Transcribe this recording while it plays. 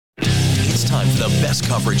time for the best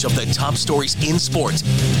coverage of the top stories in sports.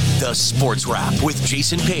 The Sports Wrap with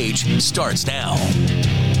Jason Page starts now.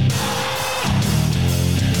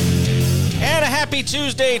 And a happy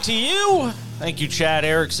Tuesday to you. Thank you, Chad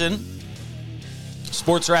Erickson.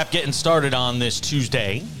 Sports Wrap getting started on this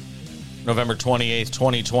Tuesday, November 28th,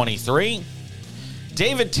 2023.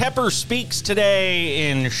 David Tepper speaks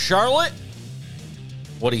today in Charlotte.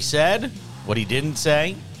 What he said, what he didn't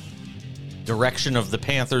say. Direction of the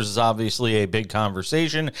Panthers is obviously a big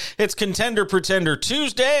conversation. It's Contender Pretender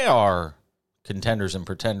Tuesday, our contenders and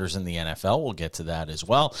pretenders in the NFL. We'll get to that as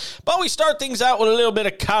well. But we start things out with a little bit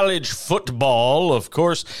of college football. Of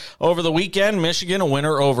course, over the weekend, Michigan, a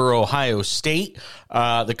winner over Ohio State.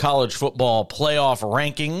 The college football playoff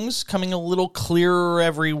rankings coming a little clearer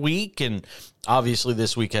every week. And obviously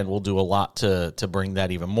this weekend we'll do a lot to bring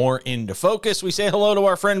that even more into focus. We say hello to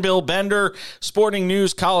our friend Bill Bender, Sporting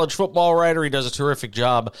News college football writer. He does a terrific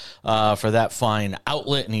job for that fine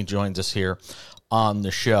outlet, and he joins us here on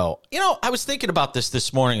the show. You know, I was thinking about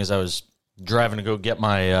this morning as I was driving to go get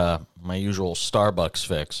my my usual Starbucks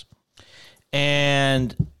fix.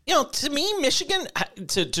 And, you know, to me, Michigan,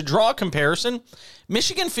 to draw a comparison,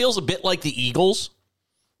 Michigan feels a bit like the Eagles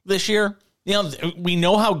this year. You know, we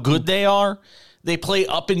know how good they are. They play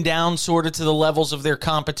up and down sort of to the levels of their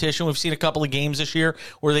competition. We've seen a couple of games this year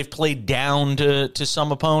where they've played down to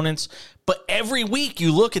some opponents. But every week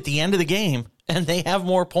you look at the end of the game and they have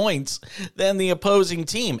more points than the opposing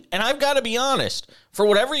team. And I've got to be honest, for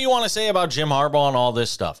whatever you want to say about Jim Harbaugh and all this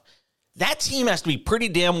stuff, that team has to be pretty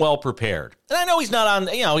damn well prepared. And I know he's not on,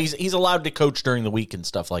 you know, he's allowed to coach during the week and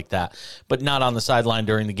stuff like that, but not on the sideline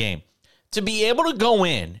during the game. To be able to go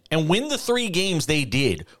in and win the 3 games they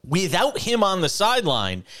did without him on the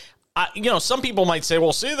sideline, you know, some people might say,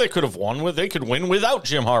 well, see, they could win without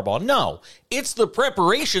Jim Harbaugh. No, it's the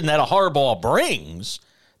preparation that a Harbaugh brings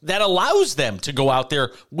that allows them to go out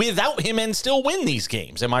there without him and still win these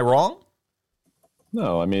games. Am I wrong?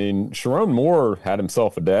 No, I mean, Sharon Moore had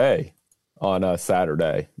himself a day on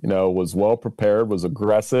Saturday. You know, was well prepared, was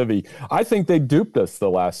aggressive. I think they duped us the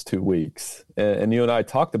last 2 weeks. And you and I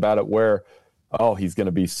talked about it where, he's going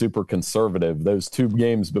to be super conservative. Those 2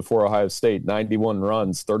 games before Ohio State, 91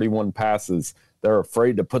 runs, 31 passes. They're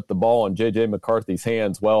afraid to put the ball in J.J. McCarthy's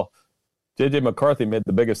hands. Well, J.J. McCarthy made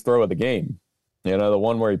the biggest throw of the game. You know, the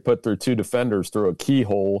one where he put through 2 defenders through a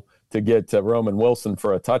keyhole to get to Roman Wilson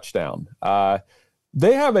for a touchdown.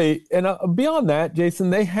 They have beyond that, Jason,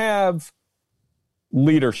 they have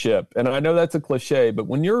leadership. And I know that's a cliche, but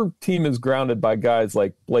when your team is grounded by guys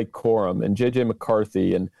like Blake Corum and J.J.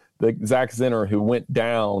 McCarthy and the Zach Zinner who went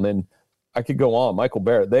down, and I could go on, Michael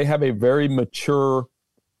Barrett, they have a very mature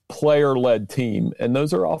player-led team, and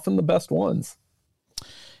those are often the best ones.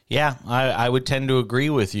 Yeah, I would tend to agree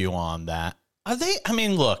with you on that. Are they? I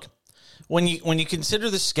mean, look, when you consider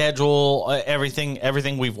the schedule,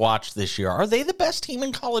 everything we've watched this year, are they the best team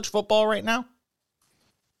in college football right now?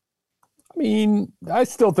 I mean, I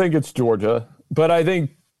still think it's Georgia, but I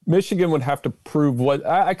think Michigan would have to prove what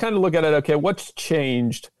I kind of look at it. Okay, what's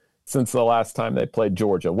changed since the last time they played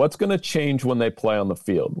Georgia? What's going to change when they play on the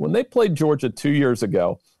field? When they played Georgia 2 years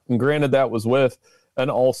ago, and granted that was with an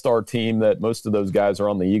all-star team that most of those guys are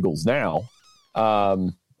on the Eagles now,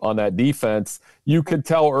 on that defense, you could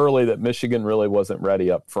tell early that Michigan really wasn't ready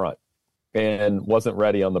up front and wasn't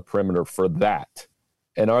ready on the perimeter for that.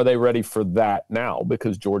 And are they ready for that now?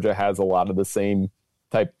 Because Georgia has a lot of the same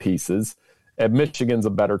type pieces. And Michigan's a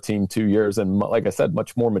better team 2 years. And like I said,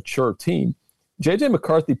 much more mature team. J.J.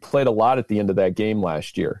 McCarthy played a lot at the end of that game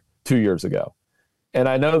last year, 2 years ago. And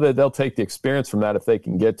I know that they'll take the experience from that if they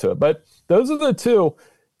can get to it. But those are the two.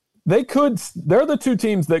 They're the 2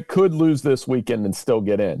 teams that could lose this weekend and still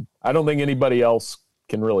get in. I don't think anybody else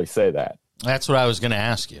can really say that. That's what I was going to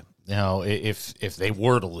ask you. You know, if they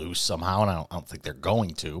were to lose somehow, and I don't think they're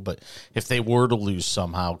going to, but if they were to lose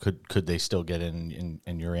somehow, could they still get in?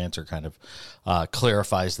 And your answer kind of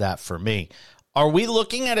clarifies that for me. Are we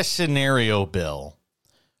looking at a scenario, Bill?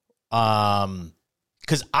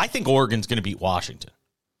 Because I think Oregon's going to beat Washington.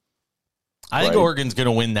 I think Oregon's going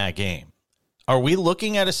to win that game. Are we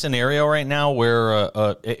looking at a scenario right now where,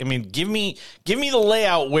 I mean, give me the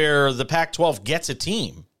layout where the Pac-12 gets a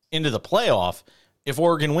team into the playoff if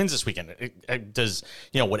Oregon wins this weekend?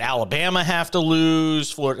 Would Alabama have to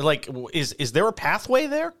lose? Florida, is there a pathway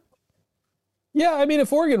there? Yeah, I mean,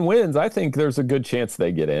 if Oregon wins, I think there's a good chance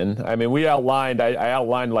they get in. I mean, I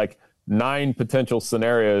outlined like 9 potential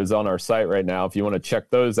scenarios on our site right now. If you want to check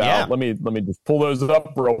those out, let me just pull those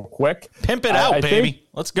up real quick. Pimp it out, baby.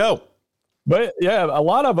 Let's go. But yeah, a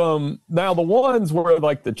lot of them now. The ones where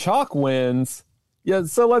like the chalk wins, Yeah,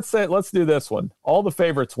 so let's do this one. All the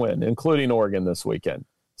favorites win, including Oregon this weekend.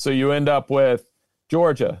 So you end up with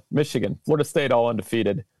Georgia, Michigan, Florida State all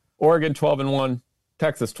undefeated, Oregon 12-1,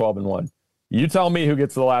 Texas 12-1. You tell me who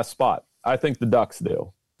gets the last spot. I think the Ducks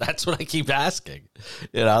do. That's what I keep asking.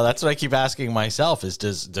 That's what I keep asking myself is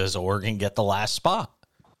does Oregon get the last spot?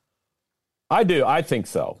 I do. I think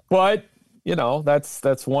so. But,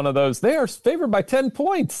 that's one of those. They are favored by 10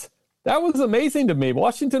 points. That was amazing to me.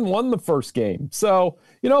 Washington won the first game. So,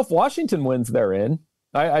 if Washington wins, they're in.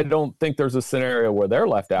 I don't think there's a scenario where they're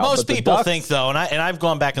left out. Most people think, though, and I've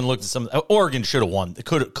gone back and looked at some. Oregon should have won.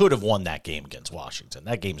 Could have won that game against Washington.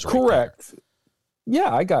 That game's right correct. There.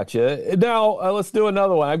 Yeah, I got you. Now, let's do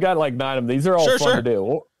another one. I've got like 9 of them. These are all fun to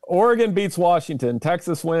do. Oregon beats Washington.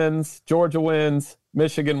 Texas wins. Georgia wins.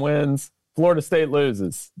 Michigan wins. Florida State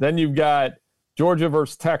loses. Then you've got Georgia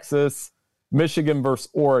versus Texas, Michigan versus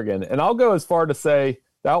Oregon. And I'll go as far to say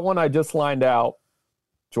that one I just lined out.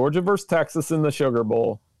 Georgia versus Texas in the Sugar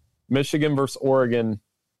Bowl, Michigan versus Oregon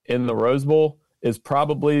in the Rose Bowl is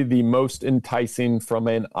probably the most enticing from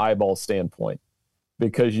an eyeball standpoint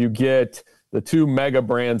because you get the 2 mega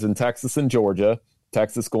brands in Texas and Georgia,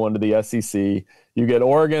 Texas going to the SEC. You get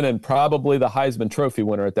Oregon and probably the Heisman Trophy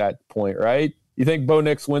winner at that point, right? You think Bo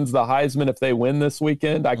Nix wins the Heisman if they win this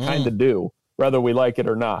weekend? I kind of do, whether we like it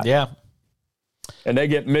or not. Yeah. And they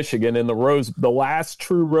get Michigan in the last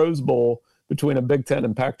true Rose Bowl between a Big Ten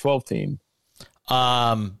and Pac-12 team.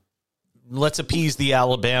 Let's appease the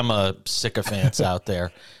Alabama sycophants out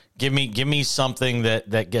there. Give me something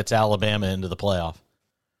that gets Alabama into the playoff.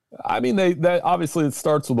 I mean, that obviously it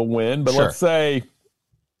starts with a win, but sure. Let's say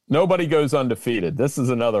nobody goes undefeated. This is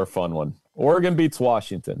another fun one. Oregon beats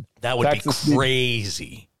Washington. That would be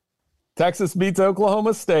crazy. Texas beats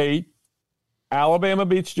Oklahoma State. Alabama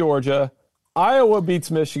beats Georgia. Iowa beats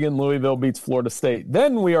Michigan. Louisville beats Florida State.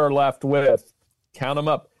 Then we are left with, count them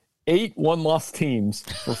up, 8 one-loss teams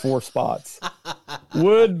for 4 spots.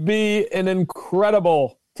 Would be an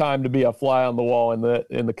incredible time to be a fly on the wall in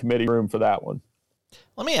the committee room for that one.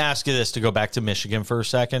 Let me ask you this to go back to Michigan for a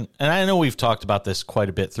second. And I know we've talked about this quite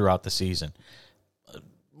a bit throughout the season.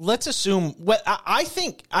 Let's assume I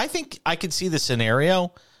think I could see the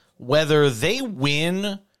scenario whether they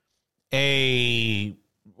win a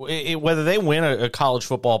college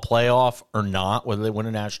football playoff or not, whether they win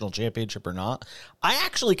a national championship or not. I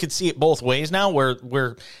actually could see it both ways now where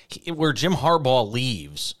Jim Harbaugh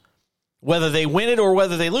leaves. Whether they win it or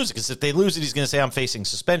whether they lose it. Because if they lose it, he's going to say, I'm facing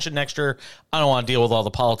suspension next year. I don't want to deal with all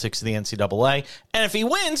the politics of the NCAA. And if he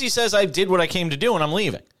wins, he says, I did what I came to do and I'm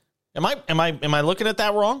leaving. Am I looking at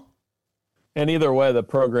that wrong? And either way, the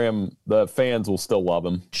program, the fans will still love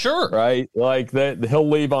him. Sure. Right? Like he'll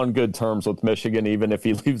leave on good terms with Michigan, even if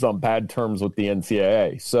he leaves on bad terms with the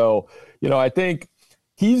NCAA. So, I think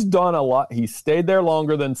he's done a lot. He stayed there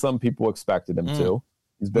longer than some people expected him to.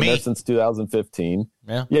 He's been there since 2015.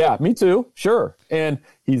 Yeah, me too. Sure. And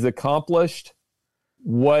he's accomplished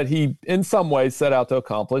what he, in some ways, set out to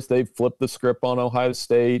accomplish. They've flipped the script on Ohio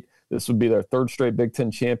State. This would be their 3rd straight Big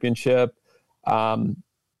Ten championship.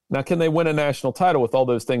 Now, can they win a national title with all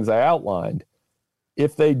those things I outlined?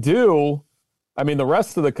 If they do, I mean, the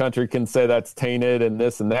rest of the country can say that's tainted and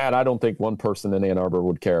this and that. I don't think one person in Ann Arbor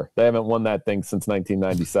would care. They haven't won that thing since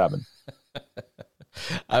 1997.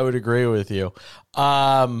 I would agree with you.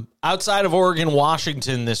 Outside of Oregon,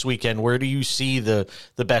 Washington this weekend, where do you see the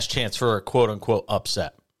best chance for a quote unquote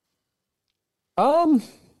upset? I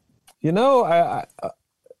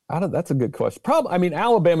don't. That's a good question.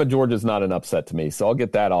 Alabama, Georgia is not an upset to me, so I'll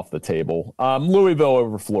get that off the table. Louisville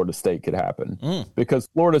over Florida State could happen because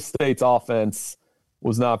Florida State's offense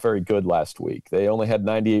was not very good last week. They only had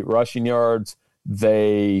 98 rushing yards.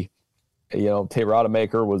 Tate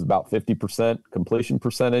Rodemaker was about 50% completion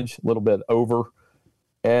percentage, a little bit over.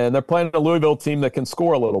 And they're playing a Louisville team that can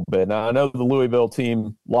score a little bit. Now, I know the Louisville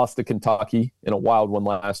team lost to Kentucky in a wild one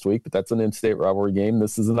last week, but that's an in-state rivalry game.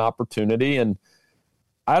 This is an opportunity, and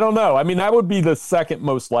I don't know. I mean, that would be the second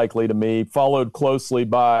most likely to me, followed closely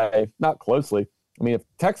by – not closely. I mean, if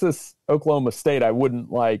Texas, Oklahoma State, I wouldn't,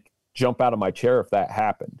 jump out of my chair if that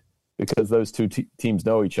happened because those two teams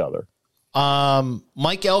know each other.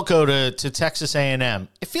 Mike Elko to Texas A&M.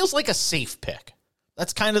 It feels like a safe pick.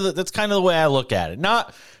 That's kind of the way I look at it.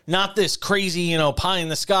 Not this crazy, pie in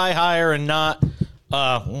the sky hire, and not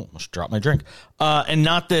almost dropped my drink. And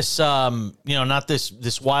not this not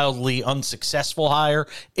this wildly unsuccessful hire.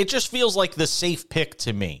 It just feels like the safe pick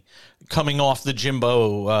to me, coming off the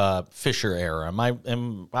Jimbo Fisher era.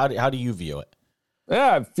 How do you view it?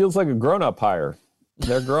 Yeah, it feels like a grown-up hire.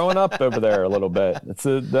 They're growing up over there a little bit. It's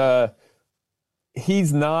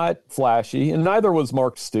he's not flashy, and neither was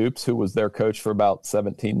Mark Stoops, who was their coach for about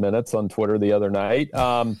 17 minutes on Twitter the other night.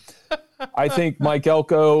 I think Mike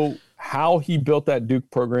Elko, how he built that Duke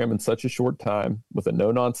program in such a short time with a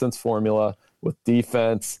no-nonsense formula, with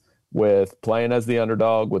defense, with playing as the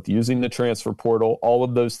underdog, with using the transfer portal, all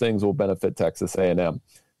of those things will benefit Texas A&M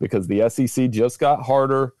because the SEC just got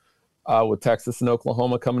harder with Texas and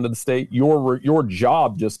Oklahoma coming to the state. Your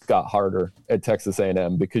job just got harder at Texas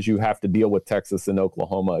A&M because you have to deal with Texas and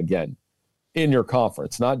Oklahoma again in your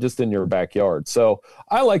conference, not just in your backyard. So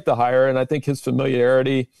I like the hire, and I think his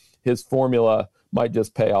familiarity, his formula might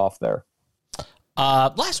just pay off there.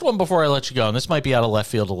 Last one before I let you go, and this might be out of left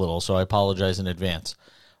field a little, so I apologize in advance.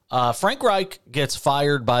 Frank Reich gets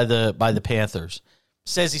fired by the Panthers,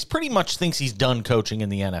 says he's pretty much thinks he's done coaching in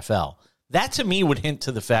the NFL. That to me would hint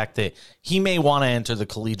to the fact that he may want to enter the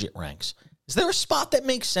collegiate ranks. Is there a spot that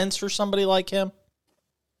makes sense for somebody like him?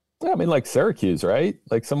 Yeah, I mean, like Syracuse, right?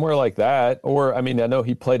 Like somewhere like that. Or, I mean, I know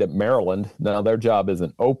he played at Maryland. Now their job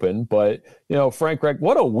isn't open, but, Frank Reich,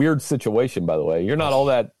 what a weird situation, by the way. You're not all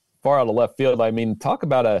that far out of left field. I mean, talk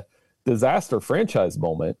about a disaster franchise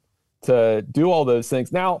moment to do all those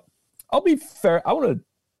things. Now, I'll be fair. I want to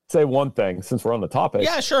say one thing since we're on the topic.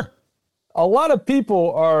 Yeah, sure. A lot of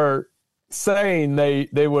people are saying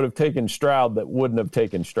they would have taken Stroud that wouldn't have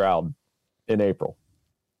taken Stroud in April.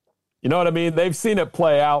 You know what I mean? They've seen it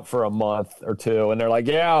play out for a month or two, and they're like,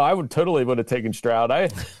 yeah, I would have taken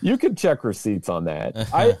Stroud. You can check receipts on that.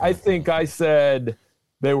 I think I said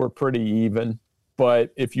they were pretty even,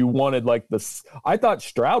 but if you wanted like this, I thought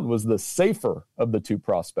Stroud was the safer of the two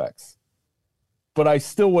prospects, but I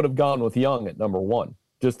still would have gone with Young at number one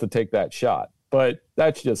just to take that shot. But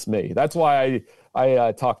that's just me. That's why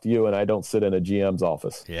I talk to you and I don't sit in a GM's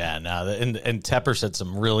office. Yeah, no, and Tepper said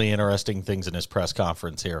some really interesting things in his press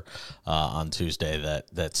conference here on Tuesday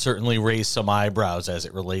that certainly raised some eyebrows as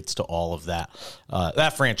it relates to all of that.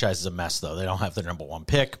 That franchise is a mess, though. They don't have their number one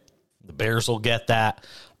pick. The Bears will get that.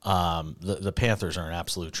 The Panthers are an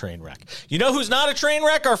absolute train wreck. You know who's not a train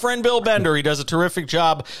wreck? Our friend Bill Bender. He does a terrific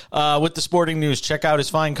job with the Sporting News. Check out his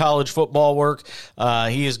fine college football work.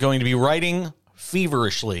 He is going to be writing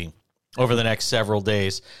feverishly over the next several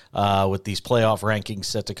days with these playoff rankings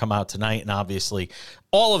set to come out tonight. And obviously,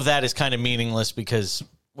 all of that is kind of meaningless because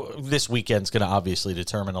this weekend's going to obviously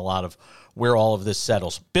determine a lot of where all of this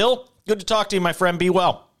settles. Bill, good to talk to you, my friend. Be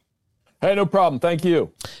well. Hey, no problem. Thank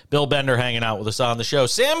you. Bill Bender hanging out with us on the show.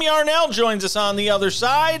 Sam Yarnell joins us on the other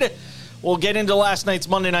side. We'll get into last night's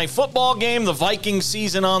Monday Night Football game, the Vikings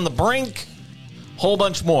season on the brink, whole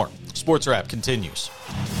bunch more. Sports Wrap continues.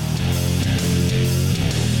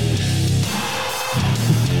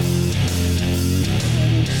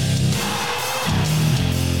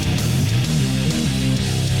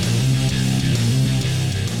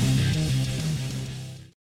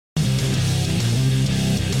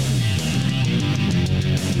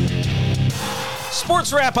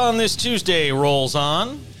 Sports Wrap on this Tuesday rolls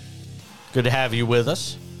on. Good to have you with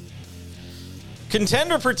us.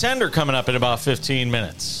 Contender Pretender coming up in about 15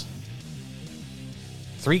 minutes.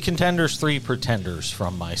 3 contenders, 3 pretenders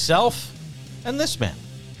from myself and this man,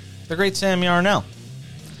 the great Sam Yarnell.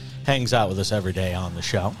 Hangs out with us every day on the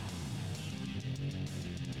show.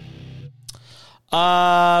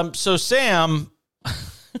 So Sam,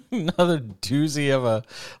 another doozy of a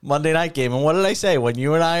Monday night game. And what did I say? When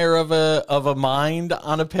you and I are of a mind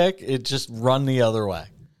on a pick, it just run the other way.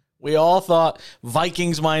 We all thought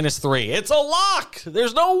Vikings -3. It's a lock.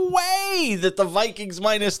 There's no way that the Vikings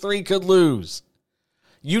 -3 could lose.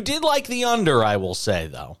 You did like the under, I will say,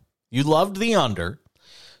 though. You loved the under.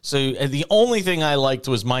 So the only thing I liked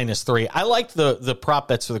was -3. I liked the prop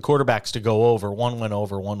bets for the quarterbacks to go over. One went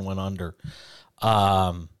over, one went under.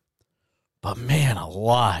 But man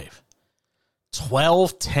alive,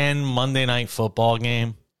 12-10 Monday Night Football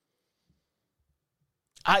game.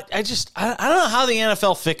 I don't know how the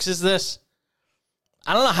NFL fixes this.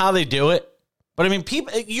 I don't know how they do it. But I mean,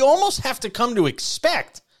 people, you almost have to come to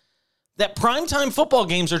expect that primetime football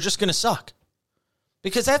games are just going to suck.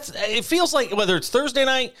 Because it feels like whether it's Thursday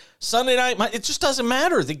night, Sunday night, it just doesn't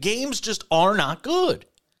matter. The games just are not good.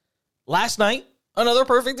 Last night, another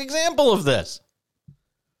perfect example of this.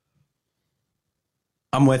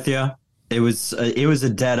 I'm with you. It was a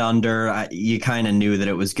dead under. You kind of knew that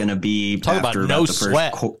it was going to be. Talk about no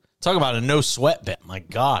sweat. Talk about a no sweat bet. My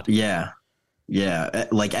God. Yeah.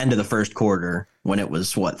 Like end of the first quarter when it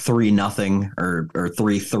was 3-0 or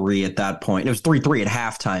 3-3 at that point. It was 3-3 at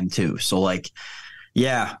halftime too. So like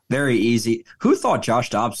Yeah, very easy. Who thought Josh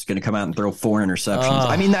Dobbs was going to come out and throw 4 interceptions?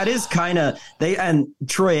 I mean, that is kind of and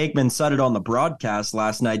Troy Aikman said it on the broadcast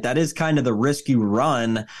last night. That is kind of the risk you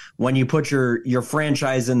run when you put your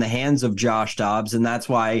franchise in the hands of Josh Dobbs, and that's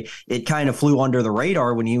why it kind of flew under the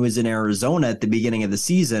radar when he was in Arizona at the beginning of the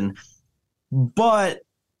season. But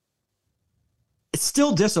it's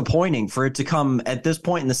still disappointing for it to come at this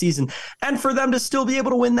point in the season and for them to still be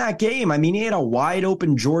able to win that game. I mean, he had a wide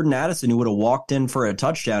open Jordan Addison who would have walked in for a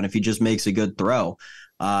touchdown if he just makes a good throw.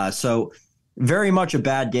 So very much a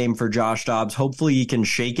bad game for Josh Dobbs. Hopefully he can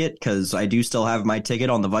shake it, because I do still have my ticket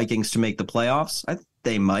on the Vikings to make the playoffs. I think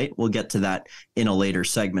they might. We'll get to that in a later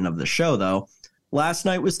segment of the show, though. Last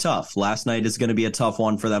night was tough. Last night is going to be a tough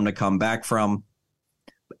one for them to come back from.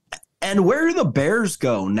 And where do the Bears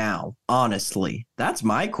go now, honestly? That's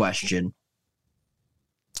my question.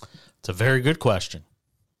 It's a very good question.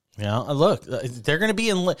 Yeah, look, they're going to be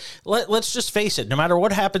in let's just face it. No matter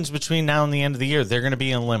what happens between now and the end of the year, they're going to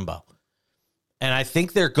be in limbo. And I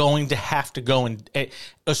think they're going to have to go and,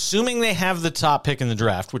 assuming they have the top pick in the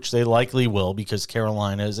draft, which they likely will, because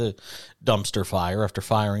Carolina is a dumpster fire after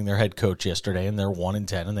firing their head coach yesterday, and they're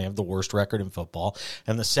 1-10, and they have the worst record in football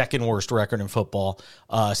and the second worst record in football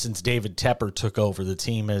since David Tepper took over the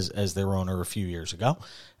team as their owner a few years ago.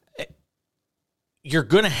 You're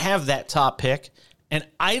going to have that top pick, and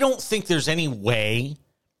I don't think there's any way,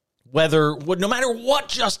 no matter what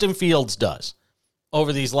Justin Fields does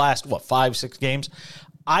over these last, 5-6 games,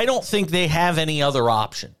 I don't think they have any other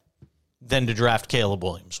option than to draft Caleb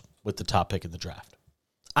Williams with the top pick in the draft.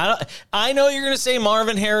 I know you're going to say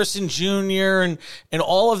Marvin Harrison Jr. and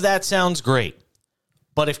all of that sounds great.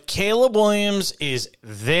 But if Caleb Williams is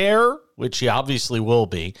there, which he obviously will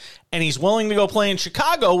be, and he's willing to go play in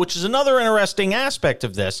Chicago, which is another interesting aspect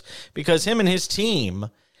of this, because him and his team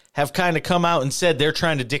have kind of come out and said they're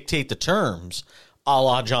trying to dictate the terms, a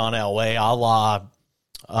la John Elway, a la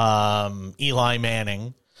Eli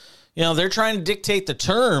Manning. They're trying to dictate the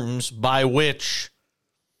terms by which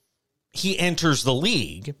he enters the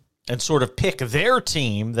league and sort of pick their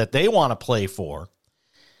team that they want to play for.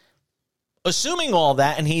 Assuming all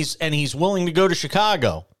that, and he's willing to go to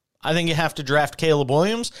Chicago, I think you have to draft Caleb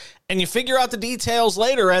Williams, and you figure out the details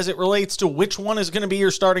later as it relates to which one is going to be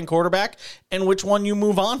your starting quarterback and which one you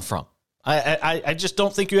move on from. I just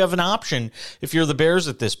don't think you have an option if you're the Bears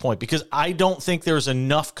at this point, because I don't think there's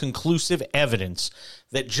enough conclusive evidence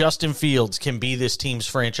that Justin Fields can be this team's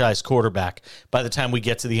franchise quarterback by the time we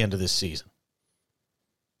get to the end of this season.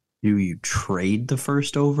 Do you trade the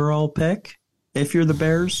first overall pick if you're the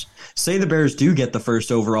Bears? Say the Bears do get the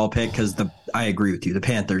first overall pick, because I agree with you. The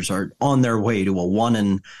Panthers are on their way to a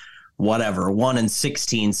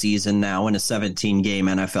 1-16 season now in a 17-game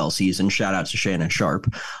NFL season. Shout out to Shannon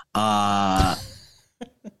Sharp. I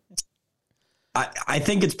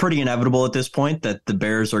think it's pretty inevitable at this point that the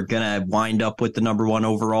Bears are going to wind up with the number 1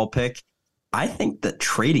 overall pick. I think that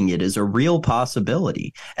trading it is a real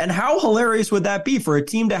possibility. And how hilarious would that be for a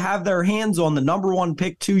team to have their hands on the number 1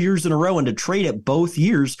 pick 2 years in a row and to trade it both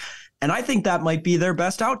years? And I think that might be their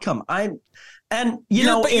best outcome. If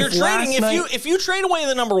you trade away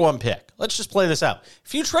the number 1 pick, let's just play this out.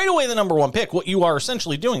 If you trade away the number 1 pick, what you are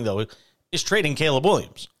essentially doing, though, is trading Caleb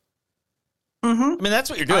Williams. Mm-hmm. I mean, that's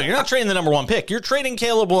what you're doing. You're not trading the number 1 pick. You're trading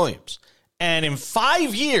Caleb Williams. And in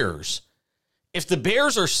 5 years, if the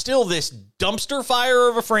Bears are still this dumpster fire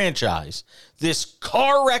of a franchise, this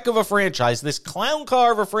car wreck of a franchise, this clown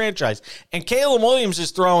car of a franchise, and Caleb Williams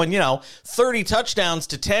is throwing, 30 touchdowns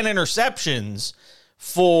to 10 interceptions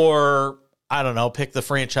for, I don't know, pick the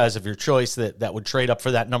franchise of your choice that would trade up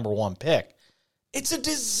for that number 1 pick. It's a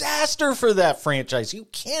disaster for that franchise. You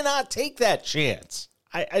cannot take that chance.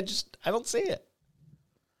 I don't see it.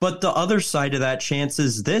 But the other side of that chance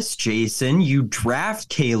is this, Jason. You draft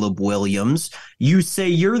Caleb Williams. You say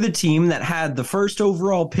you're the team that had the first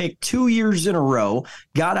overall pick 2 years in a row,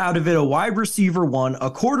 got out of it a wide receiver 1, a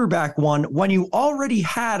quarterback 1, when you already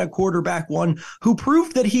had a quarterback 1 who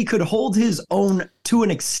proved that he could hold his own to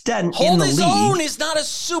an extent in the league. Hold his own is not a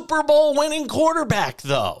Super Bowl winning quarterback,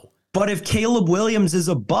 though. But if Caleb Williams is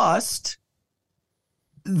a bust,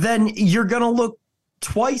 then you're going to look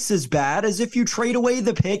twice as bad as if you trade away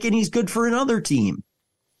the pick and he's good for another team.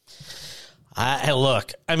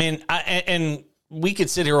 Look, I mean, and we could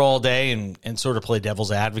sit here all day and sort of play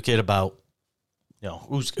devil's advocate about,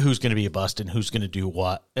 who's going to be a bust and who's going to do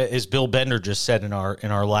what. As Bill Bender just said in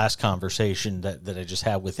our last conversation that I just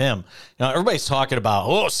had with him, everybody's talking about,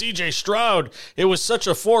 CJ Stroud, it was such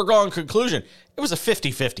a foregone conclusion. It was a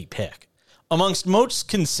 50-50 pick. Amongst most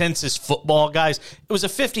consensus football guys, it was a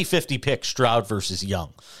 50-50 pick, Stroud versus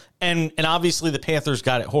Young. And obviously the Panthers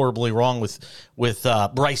got it horribly wrong with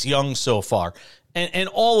Bryce Young so far. And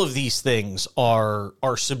all of these things are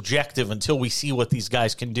subjective until we see what these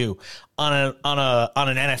guys can do on an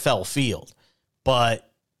NFL field. But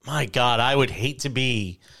my God, I would hate to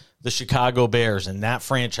be the Chicago Bears and that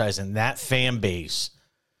franchise and that fan base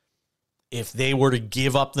if they were to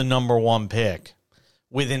give up the number 1 pick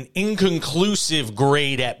with an inconclusive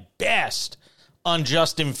grade at best on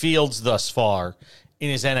Justin Fields thus far in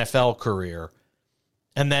his NFL career,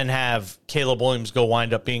 and then have Caleb Williams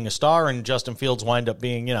wind up being a star and Justin Fields wind up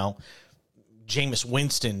being, Jameis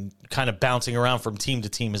Winston kind of bouncing around from team to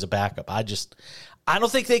team as a backup. I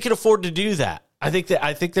don't think they could afford to do that. I think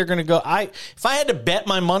they're going to go. If I had to bet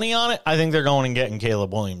my money on it, I think they're going and getting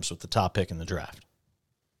Caleb Williams with the top pick in the draft.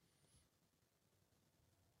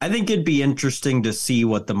 I think it'd be interesting to see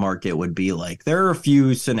what the market would be like. There are a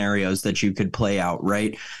few scenarios that you could play out,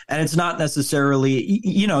 right? And it's not necessarily,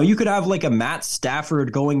 you could have like a Matt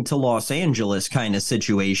Stafford going to Los Angeles kind of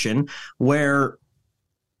situation where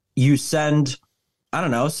you send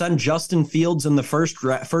Justin Fields in the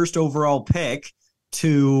first overall pick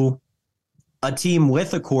to a team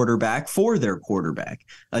with a quarterback for their quarterback,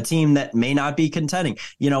 a team that may not be contending.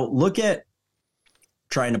 Look at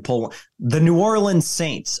trying to pull the New Orleans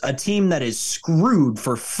Saints, a team that is screwed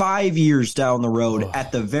for 5 years down the road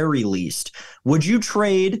at the very least. Would you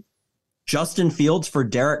trade Justin Fields for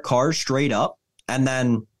Derek Carr straight up and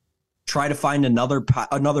then try to find another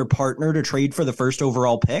partner to trade for the first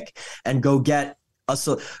overall pick and go get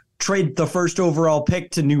trade the first overall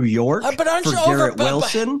pick to New York for Garrett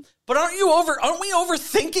Wilson? But aren't we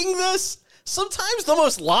overthinking this? Sometimes the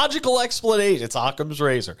most logical explanation, it's Occam's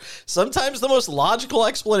razor. Sometimes the most logical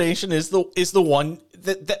explanation is the one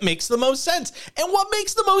that makes the most sense. And what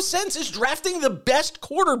makes the most sense is drafting the best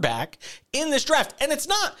quarterback in this draft. And it's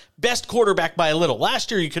not best quarterback by a little. Last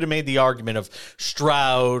year, you could have made the argument of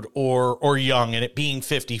Stroud or Young and it being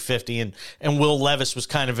 50-50. And Will Levis was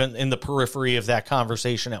kind of in the periphery of that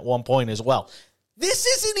conversation at one point as well. This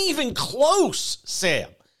isn't even close, Sam.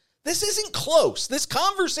 This isn't close. This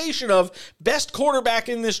conversation of best quarterback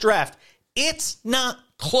in this draft, it's not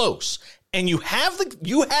close. And you have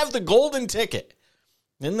the golden ticket.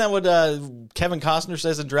 Isn't that what Kevin Costner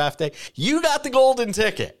says in draft day? You got the golden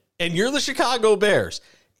ticket, and you're the Chicago Bears.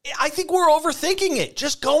 I think we're overthinking it.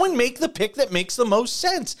 Just go and make the pick that makes the most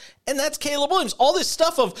sense. And that's Caleb Williams. All this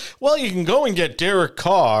stuff of, well, you can go and get Derek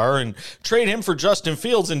Carr and trade him for Justin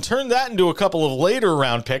Fields and turn that into a couple of later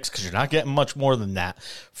round picks because you're not getting much more than that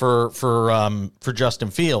for Justin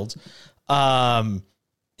Fields. I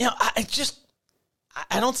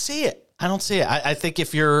don't see it. I think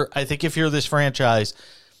if you're this franchise,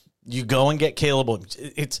 you go and get Caleb Williams.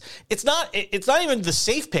 It's not even the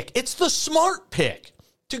safe pick. It's the smart pick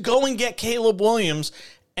to go and get Caleb Williams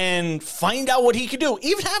and find out what he can do.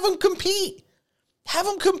 Even have him compete. Have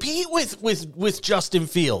him compete with Justin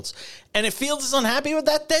Fields. And if Fields is unhappy with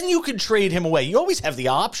that, then you can trade him away. You always have the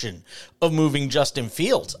option of moving Justin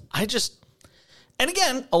Fields. And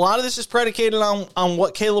again, a lot of this is predicated on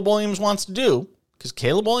what Caleb Williams wants to do, because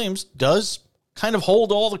Caleb Williams does kind of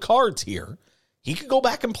hold all the cards here. He could go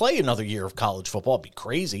back and play another year of college football. It'd be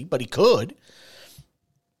crazy, but he could.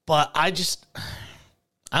 But I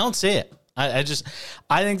don't see it. I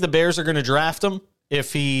think the Bears are going to draft him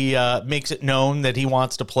if he makes it known that he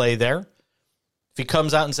wants to play there. If he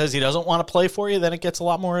comes out and says he doesn't want to play for you, then it gets a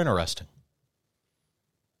lot more interesting.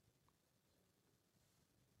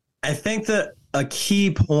 I think that a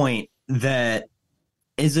key point that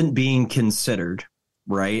isn't being considered,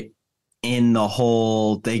 right, in the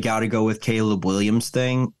whole they got to go with Caleb Williams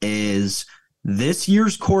thing is this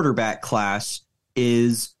year's quarterback class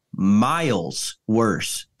is miles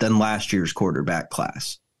worse than last year's quarterback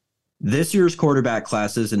class. This year's quarterback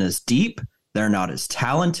class isn't as deep. They're not as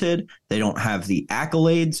talented. They don't have the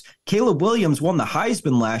accolades. Caleb Williams won the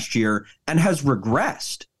Heisman last year and has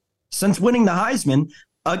regressed since winning the Heisman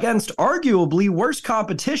against arguably worse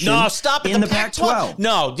competition in the Pac-12.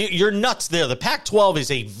 No, you're nuts there. The Pac-12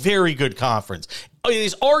 is a very good conference. It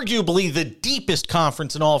is arguably the deepest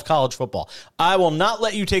conference in all of college football. I will not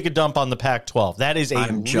let you take a dump on the Pac-12. That is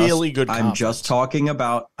really good conference. I'm just talking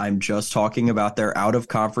about their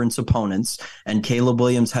out-of-conference opponents, and Caleb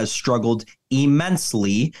Williams has struggled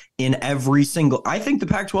immensely in every single. I think the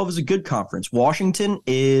Pac-12 is a good conference. Washington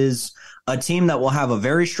is a team that will have a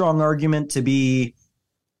very strong argument to be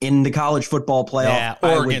in the college football playoff. Yeah,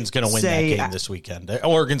 Oregon's going to win that game this weekend.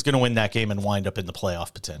 Oregon's going to win that game and wind up in the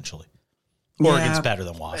playoff potentially. Oregon's better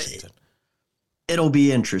than Washington. It'll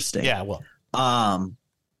be interesting. Yeah, well.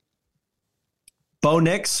 Bo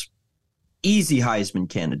Nix, easy Heisman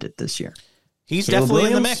candidate this year. He's Caleb definitely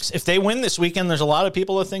Williams? in the mix. If they win this weekend, there's a lot of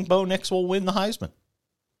people that think Bo Nix will win the Heisman.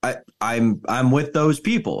 I'm with those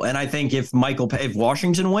people, and I think if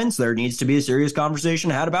Washington wins, there needs to be a serious conversation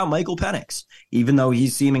had about Michael Penix, even though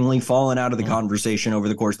he's seemingly fallen out of the conversation over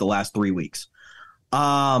the course of the last 3 weeks.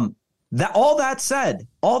 All that said,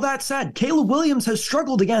 Caleb Williams has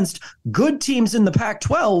struggled against good teams in the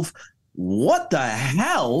Pac-12. What the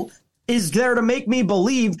hell is there to make me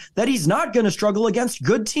believe that he's not going to struggle against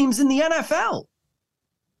good teams in the NFL?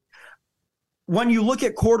 When you look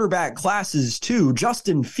at quarterback classes, too,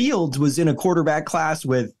 Justin Fields was in a quarterback class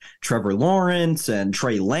with Trevor Lawrence and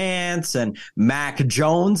Trey Lance and Mac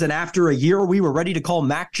Jones. And after a year, we were ready to call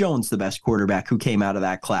Mac Jones the best quarterback who came out of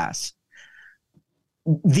that class.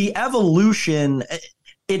 The evolution,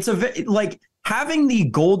 having the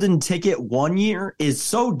golden ticket 1 year is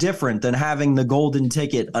so different than having the golden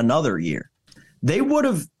ticket another year. They would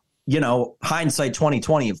have, hindsight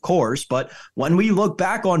 2020, of course, but when we look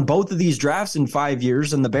back on both of these drafts in 5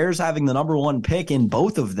 years and the Bears having the number one pick in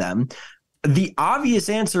both of them, the obvious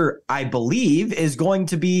answer, I believe, is going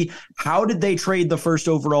to be, how did they trade the first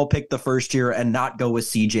overall pick the first year and not go with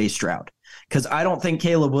CJ Stroud? Because I don't think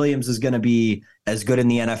Caleb Williams is going to be as good in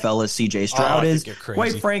the NFL as CJ Stroud is.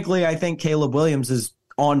 Quite frankly, I think Caleb Williams is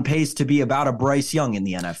on pace to be about a Bryce Young in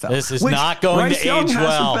the NFL. This is not going to age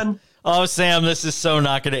well. Oh, Sam, this is so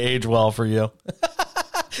not going to age well for you.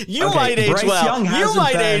 You might age well. You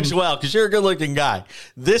might age well because you're a good-looking guy.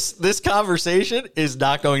 This conversation is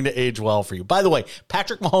not going to age well for you. By the way,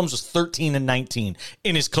 Patrick Mahomes was 13-19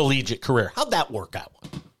 in his collegiate career. How'd that work out?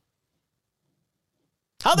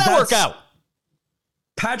 Work out?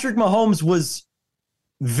 Patrick Mahomes was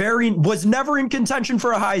never in contention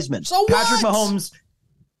for a Heisman. So Patrick Mahomes.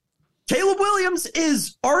 Caleb Williams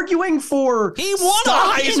is arguing for he won a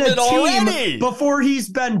Heisman already before he's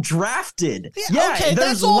been drafted. Yeah, okay,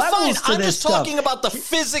 that's all fine. I'm just talking about the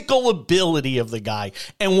physical ability of the guy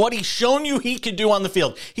and what he's shown you he could do on the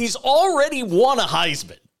field. He's already won a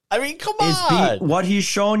Heisman. I mean, come on. What he's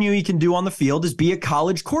shown you he can do on the field is be a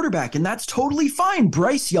college quarterback, and that's totally fine.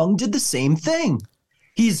 Bryce Young did the same thing.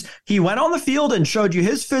 He went on the field and showed you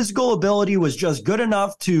his physical ability was just good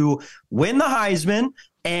enough to win the Heisman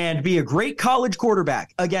and be a great college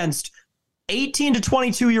quarterback against 18 to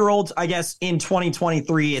 22-year-olds. I guess in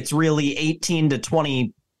 2023, it's really 18 to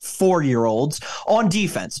 24-year-olds on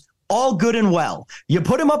defense. All good and well. You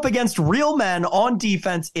put him up against real men on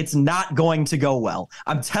defense, it's not going to go well.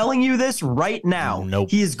 I'm telling you this right now.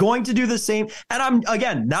 Nope. He is going to do the same. And I'm,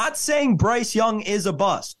 again, not saying Bryce Young is a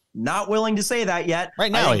bust. Not willing to say that yet.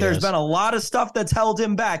 Right now, I think there's been a lot of stuff that's held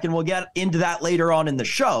him back, and we'll get into that later on in the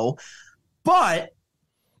show. But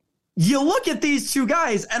you look at these two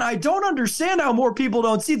guys, and I don't understand how more people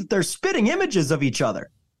don't see that they're spitting images of each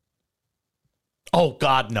other. Oh,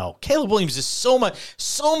 God, no. Caleb Williams is so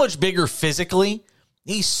much bigger physically.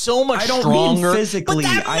 He's so much stronger. I don't mean physically.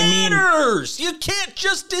 But that matters. You can't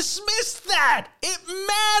just dismiss that. It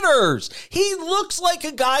matters. He looks like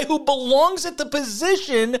a guy who belongs at the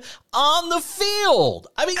position on the field.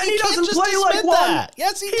 I mean, you can't just dismiss that.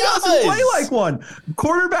 Yes, he does. Doesn't play like one.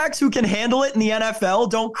 Quarterbacks who can handle it in the NFL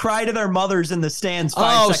don't cry to their mothers in the stands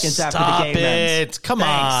 5 seconds after the game ends. Come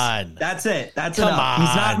on. That's it. That's enough.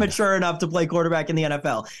 He's not mature enough to play quarterback in the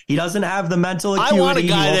NFL. He doesn't have the mental acuity. I want a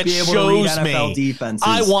guy that shows NFL defenses.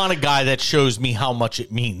 I want a guy that shows me how much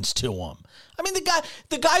it means to him. I mean,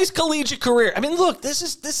 the guy's collegiate career. I mean, look, this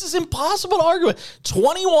is impossible to argue with.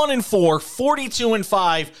 21-4,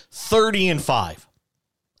 42-5, 30-5.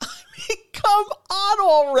 I mean, come on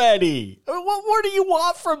already. I mean, what more do you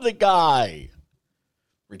want from the guy?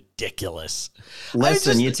 Ridiculous.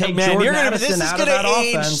 Listen, you take Jordan Addison out of that offense. This is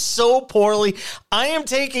going to age so poorly. I am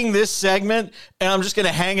taking this segment and I'm just going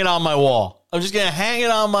to hang it on my wall.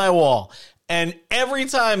 And every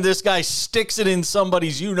time this guy sticks it in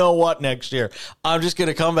somebody's you-know-what next year, I'm just going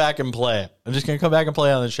to come back and play it. I'm just going to come back and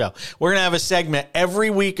play on the show. We're going to have a segment every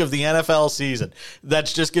week of the NFL season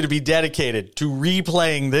that's just going to be dedicated to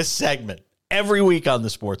replaying this segment every week on the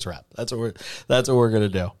Sports Wrap. That's what we're going to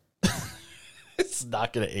do. It's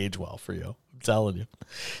not going to age well for you. I'm telling you.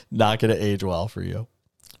 Not going to age well for you.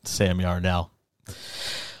 Sam Yarnell.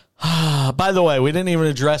 By the way, we didn't even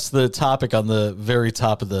address the topic on the very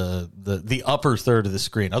top of the upper third of the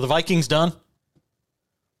screen. Are the Vikings done?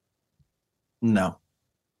 No.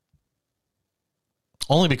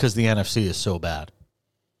 Only because the NFC is so bad.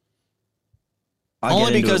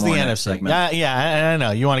 Only because the NFC. Yeah, I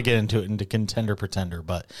know. You want to get into contender pretender,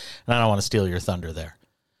 but I don't want to steal your thunder there.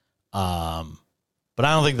 But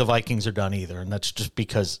I don't think the Vikings are done either, and that's just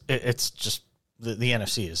because it's just the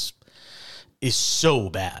NFC is so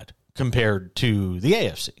bad compared to the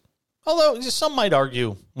AFC. Although some might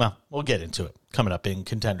argue, well, we'll get into it coming up in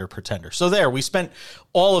Contender Pretender. So there, we spent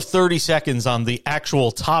all of 30 seconds on the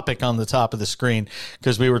actual topic on the top of the screen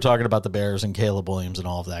because we were talking about the Bears and Caleb Williams and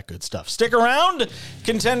all of that good stuff. Stick around.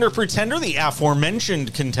 Contender Pretender, the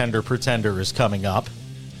aforementioned Contender Pretender is coming up.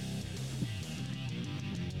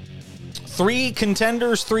 3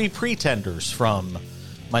 contenders, 3 pretenders from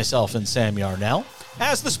myself and Sam Yarnell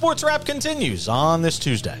as the Sports Wrap continues on this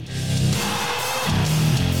Tuesday.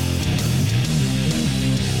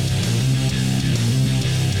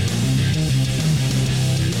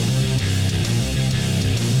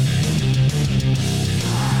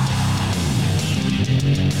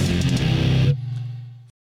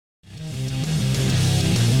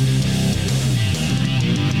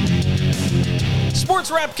 Sports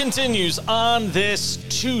Wrap continues on this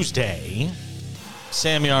Tuesday.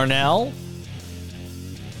 Sam Yarnell,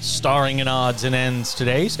 starring in Odds and Ends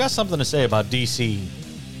today. He's got something to say about D.C.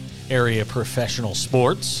 area professional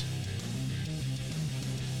sports.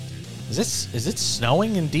 Is it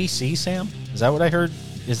snowing in D.C., Sam? Is that what I heard?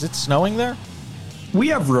 Is it snowing there? We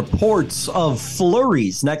have reports of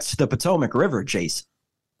flurries next to the Potomac River, Jason.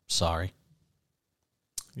 Sorry.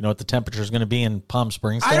 You know what the temperature is going to be in Palm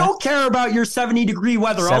Springs today? I don't care about your 70-degree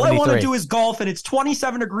weather. 73. All I want to do is golf, and it's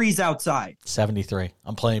 27 degrees outside. 73.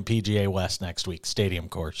 I'm playing PGA West next week, Stadium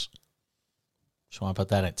Course. Just want to put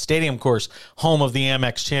that in. Stadium Course, home of the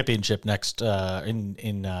Amex Championship next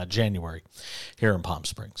in January here in Palm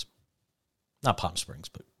Springs. Not Palm Springs,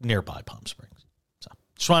 but nearby Palm Springs. So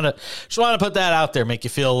just want to put that out there, make you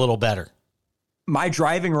feel a little better. My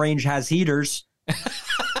driving range has heaters.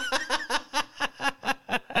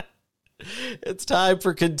 It's time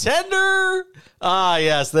for Contender. Ah,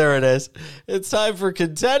 yes, there it is. It's time for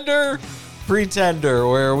Contender Pretender,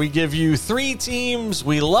 where we give you 3 teams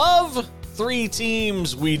we love, 3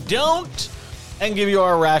 teams we don't, and give you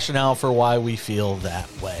our rationale for why we feel that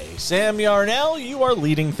way. Sam Yarnell, you are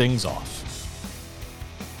leading things off.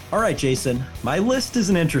 All right, Jason, my list is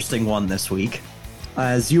an interesting one this week,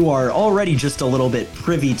 as you are already just a little bit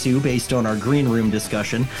privy to based on our green room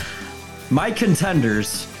discussion. My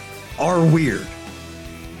contenders are weird.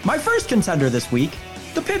 My first contender this week,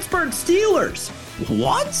 the Pittsburgh Steelers.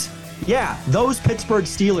 What? Yeah, those Pittsburgh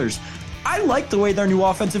Steelers. I like the way their new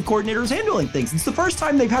offensive coordinator is handling things. It's the first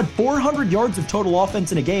time they've had 400 yards of total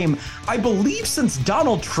offense in a game, I believe, since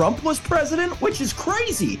Donald Trump was president, which is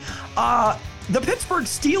crazy. The Pittsburgh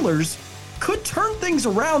Steelers could turn things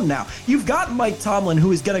around now. You've got Mike Tomlin,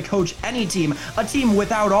 who is going to coach any team, a team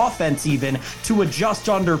without offense even, to a just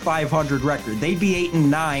under 500 record. They'd be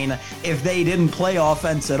 8-9 if they didn't play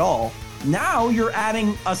offense at all. Now you're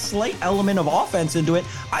adding a slight element of offense into it.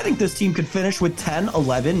 I think this team could finish with 10,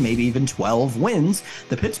 11, maybe even 12 wins.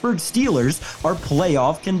 The Pittsburgh Steelers are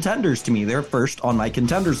playoff contenders to me. They're first on my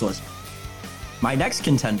contenders list. My next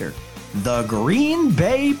contender, the Green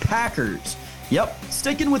Bay Packers. Yep,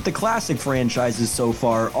 sticking with the classic franchises so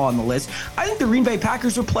far on the list, I think the Green Bay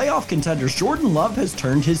Packers are playoff contenders. Jordan Love has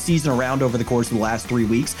turned his season around over the course of the last 3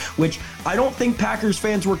 weeks, which I don't think Packers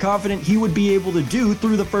fans were confident he would be able to do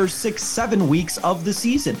through the first 6-7 weeks of the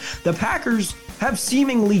season. The Packers have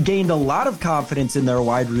seemingly gained a lot of confidence in their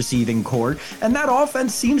wide receiving core, and that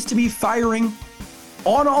offense seems to be firing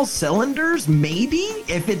on all cylinders, maybe,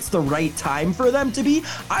 if it's the right time for them to be.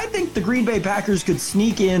 I think the Green Bay Packers could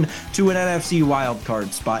sneak in to an NFC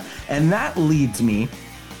wildcard spot, and that leads me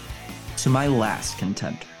to my last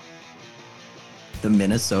contender, the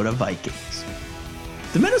Minnesota Vikings.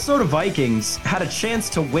 The Minnesota Vikings had a chance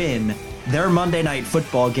to win their Monday Night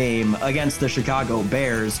Football game against the Chicago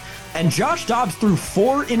Bears, and Josh Dobbs threw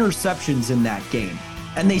 4 interceptions in that game.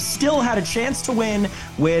 And they still had a chance to win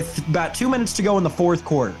with about 2 minutes to go in the fourth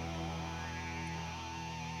quarter.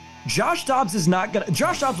 Josh Dobbs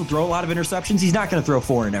will throw a lot of interceptions. He's not going to throw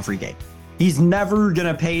 4 in every game. He's never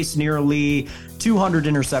going to pace nearly 200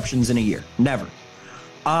 interceptions in a year. Never.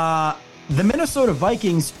 The Minnesota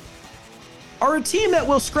Vikings are a team that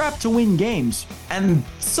will scrap to win games, and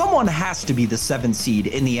someone has to be the 7th seed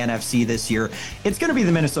in the NFC this year. It's going to be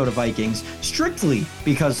the Minnesota Vikings, strictly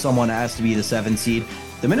because someone has to be the 7th seed.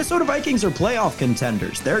 The Minnesota Vikings are playoff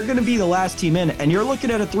contenders. They're going to be the last team in, and you're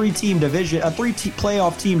looking at a 3-team division, a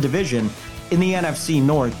 3-playoff team division in the NFC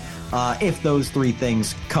North, if those 3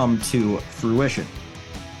 things come to fruition.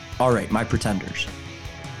 All right, my pretenders.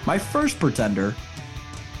 My first pretender,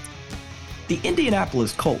 the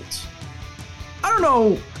Indianapolis Colts. I don't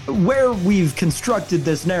know where we've constructed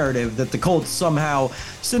this narrative that the Colts somehow,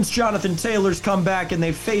 since Jonathan Taylor's come back and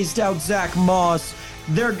they've phased out Zach Moss,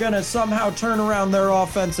 they're going to somehow turn around their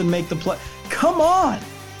offense and make the play. Come on.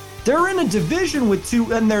 They're in a division with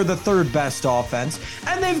two, and they're the third best offense.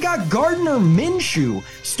 And they've got Gardner Minshew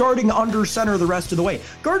starting under center the rest of the way.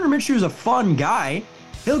 Gardner Minshew is a fun guy.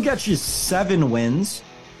 He'll get you 7 wins,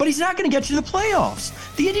 but he's not going to get you to the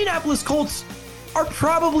playoffs. The Indianapolis Colts are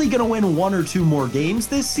probably going to win 1 or 2 more games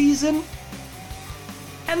this season.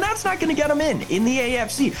 And that's not going to get them in the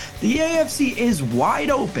AFC. The AFC is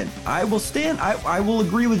wide open. I will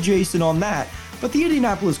agree with Jason on that. But the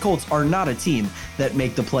Indianapolis Colts are not a team that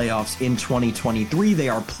make the playoffs in 2023. They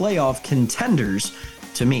are playoff contenders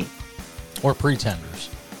to me. Or pretenders.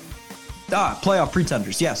 Playoff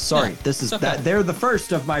pretenders. Yes, sorry. Yeah, this is okay. that. They're the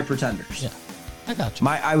first of my pretenders. Yeah, I got you.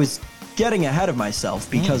 I was getting ahead of myself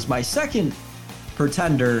because my second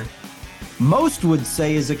pretender, most would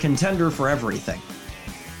say, is a contender for everything.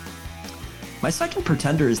 My second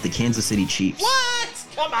pretender is the Kansas City Chiefs. What?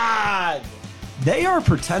 Come on! They are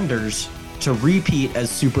pretenders to repeat as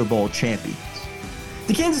Super Bowl champions.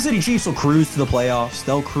 The Kansas City Chiefs will cruise to the playoffs.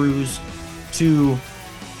 They'll cruise to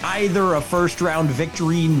either a first-round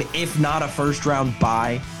victory, if not a first-round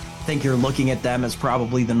bye. I think you're looking at them as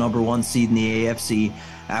probably the number 1 seed in the AFC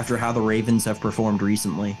after how the Ravens have performed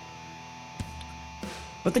recently.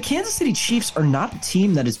 But the Kansas City Chiefs are not a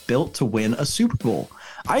team that is built to win a Super Bowl.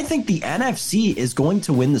 I think the NFC is going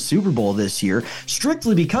to win the Super Bowl this year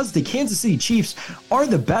strictly because the Kansas City Chiefs are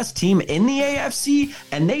the best team in the AFC,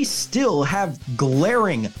 and they still have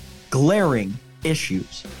glaring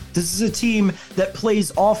issues. This is a team that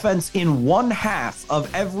plays offense in one half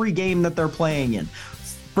of every game that they're playing in.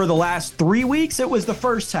 For the last 3 weeks, it was the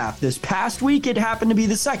first half. This past week, it happened to be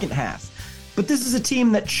the second half. But this is a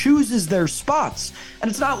team that chooses their spots,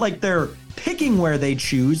 and it's not like they're picking where they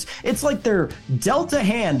choose. It's like they're dealt a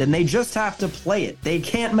hand and they just have to play it. They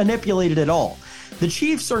can't manipulate it at all. The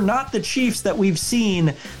Chiefs are not the Chiefs that we've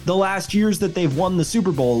seen the last years that they've won the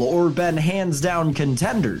Super Bowl or been hands down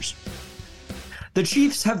contenders. The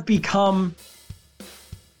Chiefs have become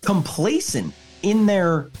complacent in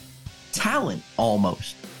their talent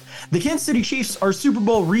almost. The Kansas City Chiefs are Super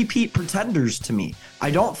Bowl repeat pretenders to me. I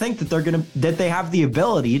don't think that they have the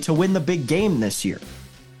ability to win the big game this year.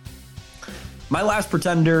 My last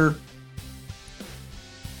pretender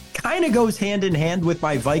kind of goes hand in hand with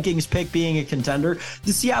my Vikings pick being a contender.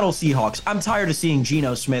 The Seattle Seahawks. I'm tired of seeing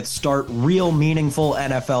Geno Smith start real meaningful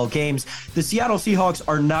NFL games. The Seattle Seahawks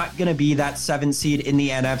are not going to be that 7th seed in the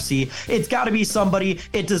NFC. It's got to be somebody.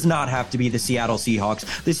 It does not have to be the Seattle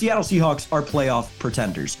Seahawks. The Seattle Seahawks are playoff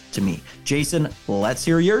pretenders to me. Jason, let's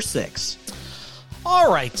hear your 6.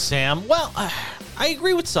 All right, Sam. Well, I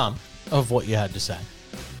agree with some of what you had to say.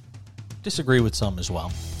 Disagree with some as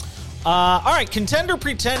well. All right, contender,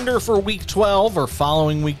 pretender for Week 12 or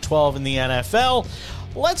following Week 12 in the NFL.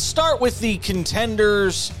 Let's start with the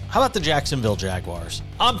contenders. How about the Jacksonville Jaguars?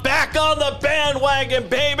 I'm back on the bandwagon,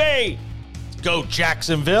 baby! Go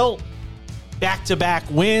Jacksonville. Back-to-back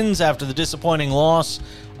wins after the disappointing loss,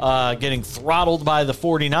 getting throttled by the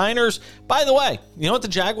 49ers. By the way, you know what the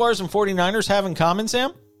Jaguars and 49ers have in common,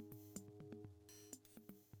 Sam?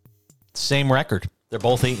 Same record. They're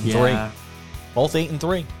both 8-3. Both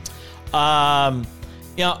 8-3.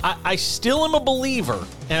 I still am a believer,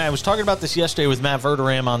 and I was talking about this yesterday with Matt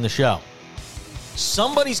Verderam on the show.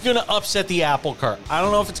 Somebody's going to upset the apple cart. I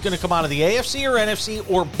don't know if it's going to come out of the AFC or NFC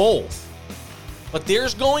or both, but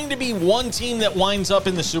there's going to be one team that winds up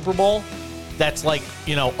in the Super Bowl that's like,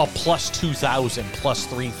 a plus 2,000, plus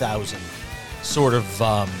 3,000 sort of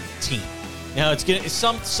team. It's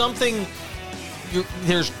something.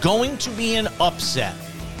 There's going to be an upset.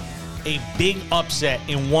 A big upset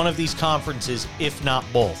in one of these conferences, if not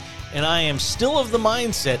both. And I am still of the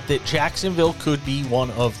mindset that Jacksonville could be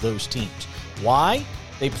one of those teams. Why?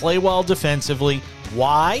 They play well defensively.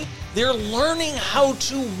 Why? They're learning how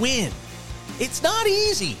to win. It's not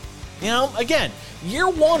easy. Again, year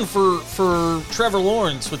one for Trevor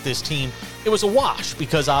Lawrence with this team, it was a wash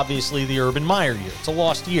because obviously the Urban Meyer year. It's a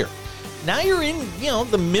lost year. Now you're in,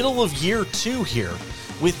 the middle of year 2 here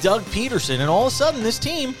with Doug Peterson, and all of a sudden this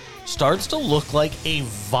team starts to look like a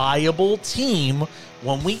viable team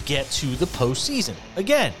when we get to the postseason.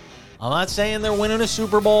 Again, I'm not saying they're winning a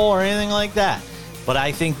Super Bowl or anything like that, but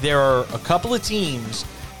I think there are a couple of teams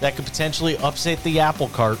that could potentially upset the apple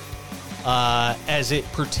cart as it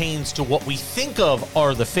pertains to what we think of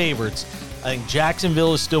are the favorites. I think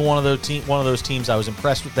Jacksonville is still one of those teams. I was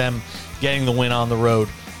impressed with them getting the win on the road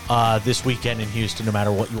this weekend in Houston, no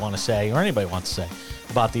matter what you want to say or anybody wants to say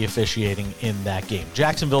about the officiating in that game.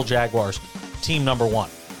 Jacksonville Jaguars, team number 1.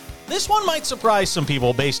 This one might surprise some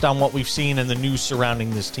people based on what we've seen in the news surrounding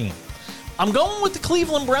this team. I'm going with the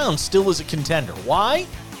Cleveland Browns still as a contender. Why?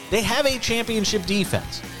 They have a championship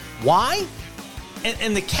defense. Why?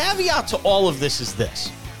 And the caveat to all of this is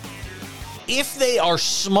this. If they are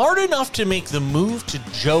smart enough to make the move to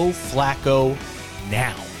Joe Flacco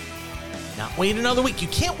now, not wait another week. You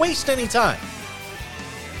can't waste any time.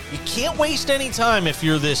 You can't waste any time if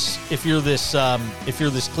you're this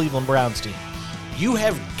Cleveland Browns team. You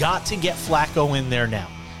have got to get Flacco in there now.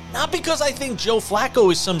 Not because I think Joe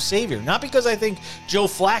Flacco is some savior. Not because I think Joe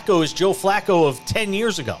Flacco is Joe Flacco of 10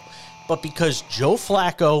 years ago. But because Joe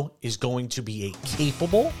Flacco is going to be a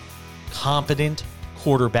capable, competent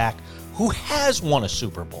quarterback who has won a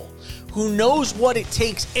Super Bowl, who knows what it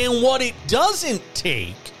takes and what it doesn't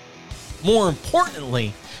take, more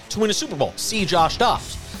importantly, to win a Super Bowl. See Josh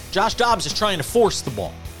Dobbs. Josh Dobbs is trying to force the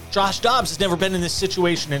ball. Josh Dobbs has never been in this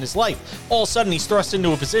situation in his life. All of a sudden, he's thrust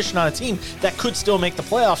into a position on a team that could still make the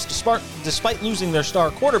playoffs despite losing their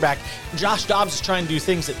star quarterback. Josh Dobbs is trying to do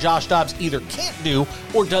things that Josh Dobbs either can't do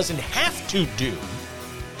or doesn't have to do.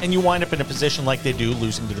 And you wind up in a position like they do,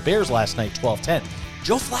 losing to the Bears last night, 12-10.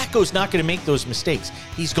 Joe Flacco's not going to make those mistakes.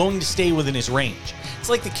 He's going to stay within his range. It's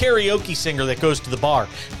like the karaoke singer that goes to the bar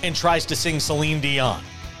and tries to sing Celine Dion.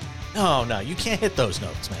 No, you can't hit those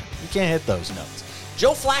notes, man. You can't hit those notes.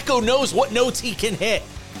 Joe Flacco knows what notes he can hit.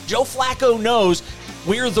 Joe Flacco knows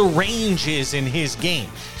where the range is in his game.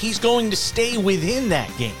 He's going to stay within that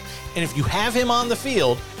game. And if you have him on the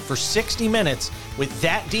field for 60 minutes with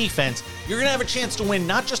that defense, you're going to have a chance to win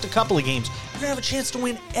not just a couple of games. You're going to have a chance to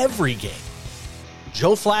win every game.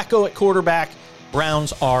 Joe Flacco at quarterback,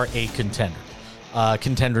 Browns are a contender.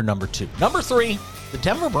 Contender number 2. Number 3, the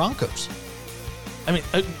Denver Broncos. I mean,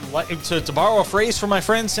 to borrow a phrase from my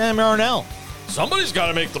friend Sam Yarnell, somebody's got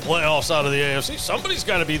to make the playoffs out of the AFC. Somebody's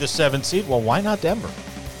got to be the 7th seed. Well, why not Denver?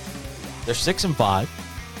 They're 6-5,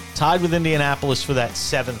 tied with Indianapolis for that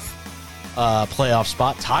 7th playoff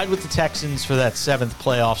spot, tied with the Texans for that 7th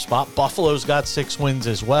playoff spot. Buffalo's got 6 wins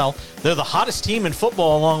as well. They're the hottest team in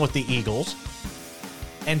football along with the Eagles.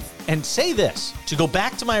 And say this, to go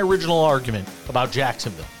back to my original argument about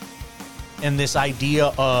Jacksonville and this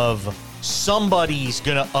idea of somebody's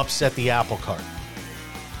going to upset the apple cart.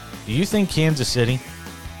 Do you think Kansas City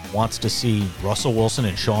wants to see Russell Wilson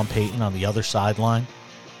and Sean Payton on the other sideline?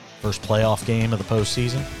 First playoff game of the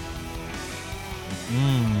postseason?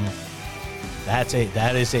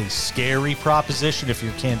 That is a scary proposition if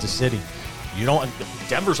you're Kansas City.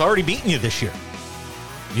 Denver's already beaten you this year.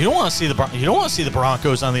 You don't want to see the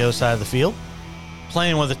Broncos on the other side of the field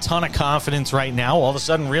playing with a ton of confidence right now, all of a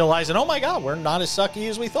sudden realizing, oh my God, we're not as sucky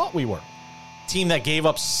as we thought we were. Team that gave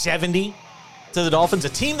up 70 to the Dolphins, a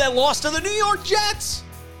team that lost to the New York Jets.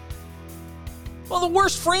 One of the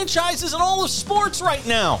worst franchises in all of sports right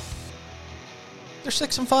now. They're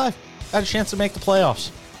 6-5. Got a chance to make the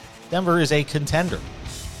playoffs. Denver is a contender.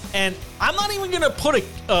 And I'm not even going to put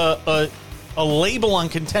a label on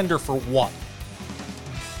contender for what.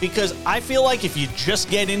 Because I feel like if you just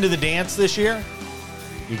get into the dance this year,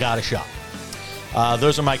 you got a shot.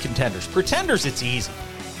 Those are my contenders. Pretenders, it's easy.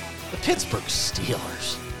 The Pittsburgh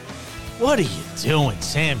Steelers. What are you doing,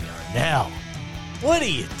 Sam Yarnell? What are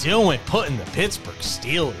you doing putting the Pittsburgh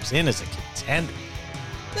Steelers in as a contender?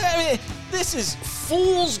 I mean, this is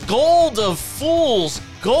fool's gold of fool's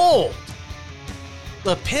gold.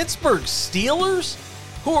 The Pittsburgh Steelers,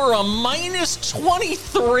 who are a minus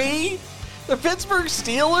 23? The Pittsburgh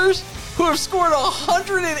Steelers, who have scored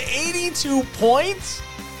 182 points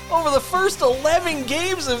over the first 11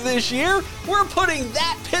 games of this year, we're putting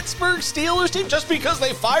that Pittsburgh Steelers team, just because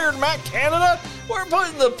they fired Matt Canada, we're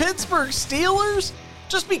putting the Pittsburgh Steelers,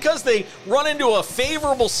 just because they run into a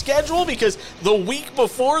favorable schedule, because the week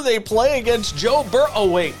before they play against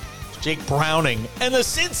Jake Browning and the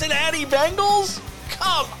Cincinnati Bengals?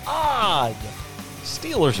 Come on.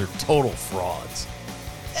 Steelers are total frauds.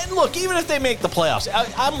 And look, even if they make the playoffs,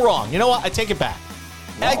 I'm wrong. You know what? I take it back.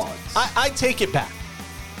 I take it back.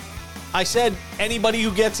 I said anybody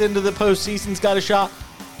who gets into the postseason's got a shot.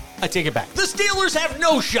 I take it back. The Steelers have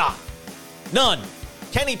no shot. None.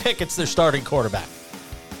 Kenny Pickett's their starting quarterback.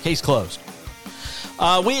 Case closed.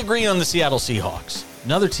 We agree on the Seattle Seahawks.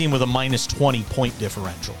 Another team with a minus 20 point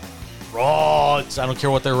differential. Frauds. I don't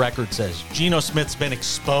care what their record says. Geno Smith's been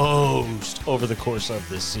exposed over the course of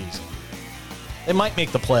this season. They might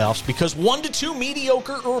make the playoffs because 1 to 2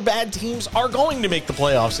 mediocre or bad teams are going to make the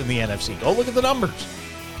playoffs in the NFC. Go look at the numbers.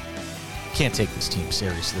 Can't take this team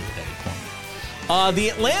seriously at any point. The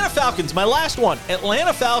Atlanta Falcons, my last one.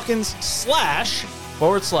 Atlanta Falcons /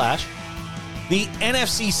 the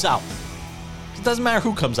NFC South. It doesn't matter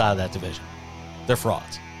who comes out of that division. They're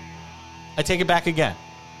frauds. I take it back again.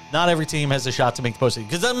 Not every team has a shot to make the postseason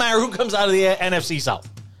because it doesn't matter who comes out of the NFC South.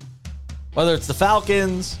 Whether it's the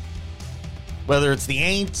Falcons, whether it's the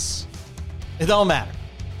Aints, It don't matter.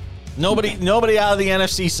 Nobody out of the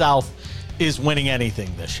NFC South is winning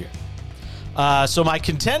anything this year. So my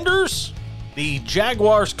contenders, the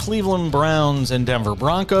Jaguars, Cleveland Browns, and Denver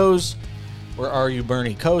Broncos. Where are you,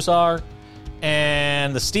 Bernie Kosar?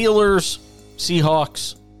 And the Steelers,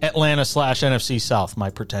 Seahawks, Atlanta/NFC South,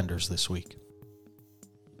 my pretenders this week.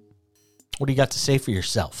 What do you got to say for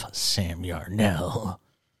yourself, Sam Yarnell?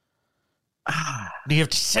 What do you have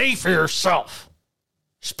to say for yourself?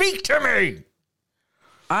 Speak to me.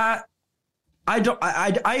 I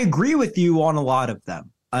agree with you on a lot of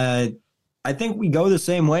them. I think we go the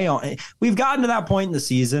same way. We've gotten to that point in the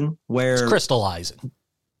season where it's crystallizing.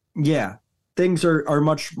 Yeah, things are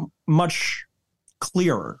much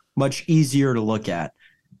clearer, much easier to look at.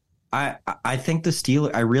 I really think the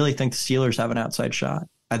Steelers have an outside shot.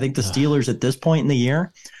 I think the Steelers at this point in the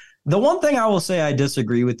year. The one thing I will say I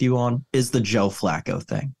disagree with you on is the Joe Flacco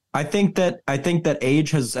thing. I think that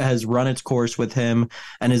age has run its course with him,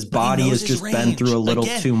 and his body has just been through a little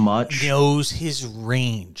too much. Knows his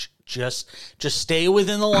range. Just stay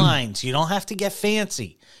within the lines. You don't have to get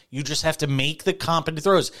fancy. You just have to make the competent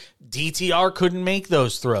throws. DTR couldn't make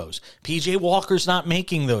those throws. PJ Walker's not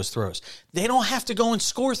making those throws. They don't have to go and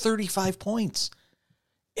score 35 points.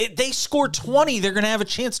 If they score 20, they're going to have a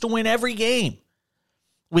chance to win every game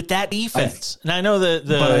with that defense. And I know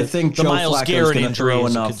I think the Joe Myles Flacco's Garrett injury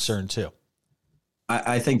is enough. a concern too.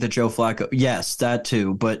 I think that Joe Flacco, yes, that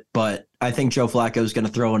too. But I think Joe Flacco is going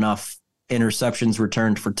to throw enough interceptions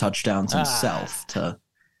returned for touchdowns himself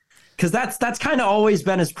because that's kind of always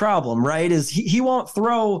been his problem, right? Is he won't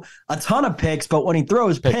throw a ton of picks, but when he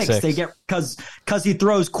throws picks, they get because he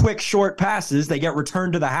throws quick short passes, they get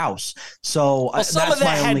returned to the house. So that's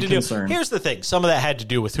my only concern. Here's the thing: some of that had to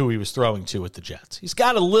do with who he was throwing to with the Jets. He's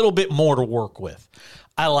got a little bit more to work with.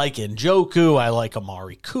 I like Njoku. I like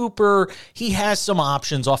Amari Cooper. He has some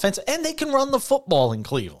options offense, and they can run the football in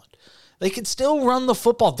Cleveland. They can still run the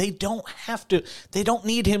football. They don't have to. They don't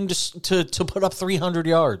need him to put up 300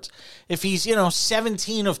 yards. If he's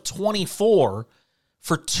 17 of 24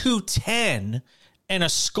 for 210 and a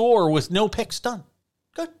score with no picks done,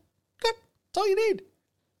 good. That's all you need.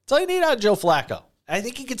 That's all you need out of Joe Flacco. I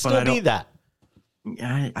think he can still be that.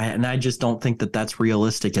 I just don't think that that's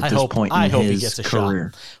realistic at this point in his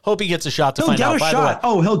career. Hope he gets a shot to find out. By the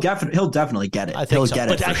way, he'll definitely get it. I think so.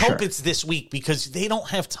 But I hope it's this week because they don't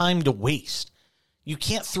have time to waste. You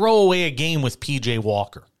can't throw away a game with PJ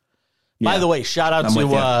Walker. By the way, shout out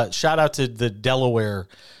to the Delaware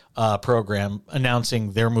program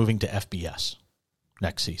announcing they're moving to FBS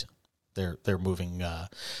next season. They're moving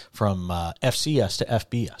from FCS to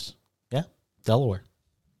FBS. Yeah, Delaware.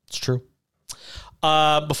 It's true.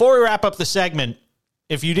 Before we wrap up the segment,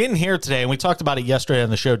 if you didn't hear it today, and we talked about it yesterday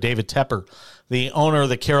on the show, David Tepper, the owner of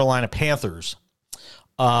the Carolina Panthers,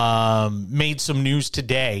 made some news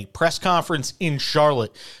today, press conference in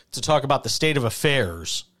Charlotte to talk about the state of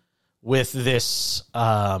affairs with this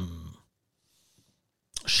Carolina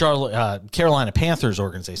Panthers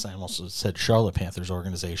organization. I almost said Charlotte Panthers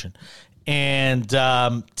organization. And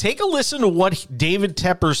take a listen to what David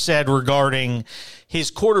Tepper said regarding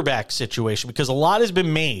his quarterback situation, because a lot has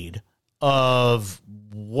been made of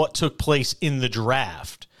what took place in the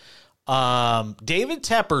draft. David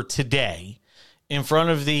Tepper today, in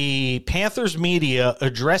front of the Panthers media,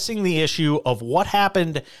 addressing the issue of what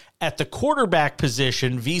happened at the quarterback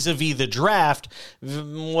position vis-a-vis the draft,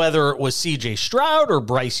 whether it was C.J. Stroud or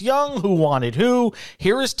Bryce Young, who wanted who.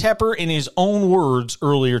 Here is Tepper in his own words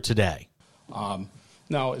earlier today.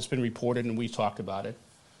 Now, it's been reported, and we talked about it.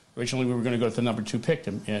 Originally, we were going to go to the number 2 pick,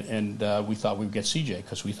 and we thought we would get CJ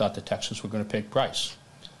because we thought the Texans were going to pick Bryce.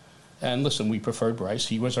 And listen, we preferred Bryce.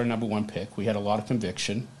 He was our number 1 pick. We had a lot of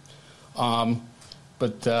conviction.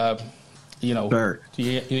 But in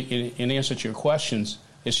answer to your questions,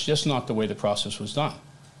 it's just not the way the process was done.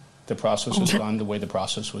 The process was done the way the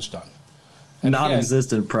process was done. And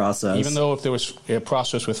non-existent process. Even though if there was a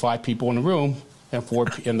process with 5 people in the room, and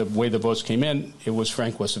the way the votes came in,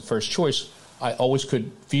 Frank was the first choice. I always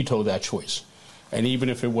could veto that choice. And even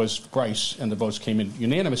if it was Bryce and the votes came in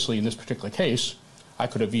unanimously in this particular case, I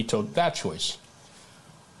could have vetoed that choice.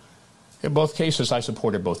 In both cases, I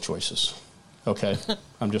supported both choices. Okay?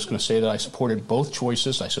 I'm just going to say that I supported both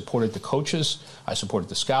choices. I supported the coaches. I supported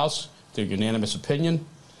the scouts, their unanimous opinion.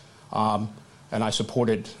 And I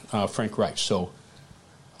supported Frank Reich. So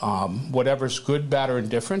whatever's good, bad, or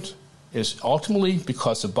indifferent is ultimately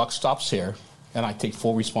because the buck stops here, and I take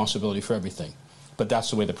full responsibility for everything. But that's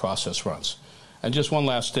the way the process runs. And just one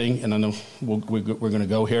last thing, and then we're going to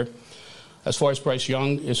go here. As far as Bryce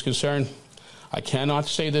Young is concerned, I cannot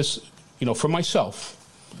say this, for myself,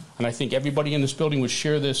 and I think everybody in this building would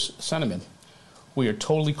share this sentiment. we are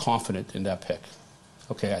totally confident in that pick.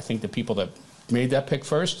 Okay, I think the people that made that pick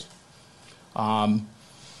first,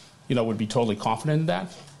 would be totally confident in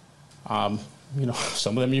that.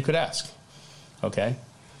 Some of them you could ask. Okay,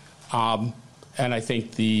 and I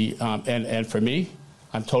think and for me,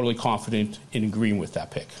 I'm totally confident in agreeing with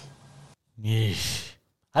that pick.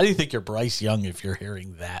 How do you think you're Bryce Young if you're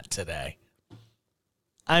hearing that today?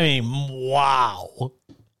 I mean, wow.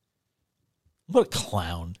 What a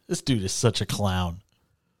clown. This dude is such a clown.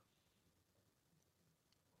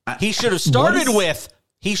 He should have started with,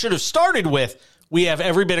 we have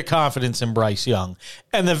every bit of confidence in Bryce Young.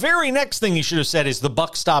 And the very next thing he should have said is, the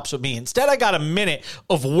buck stops with me. Instead, I got a minute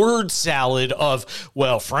of word salad of,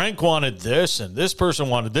 well, Frank wanted this and this person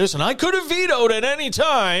wanted this, and I could have vetoed at any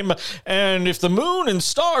time. And if the moon and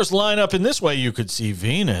stars line up in this way, you could see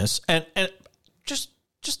Venus. And just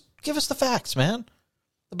give us the facts, man.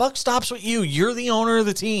 The buck stops with you. You're the owner of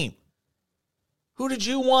the team. Who did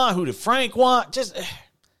you want? Who did Frank want?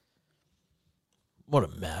 What a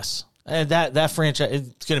mess. And that franchise,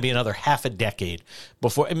 it's going to be another half a decade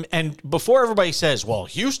before. And before everybody says, well,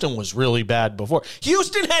 Houston was really bad before.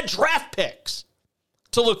 Houston had draft picks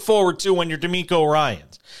to look forward to when you're DeMeco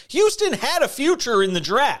Ryans. Houston had a future in the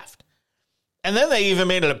draft. And then they even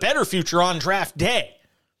made it a better future on draft day.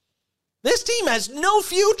 This team has no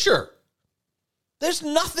future. There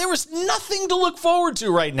was nothing to look forward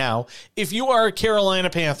to right now if you are a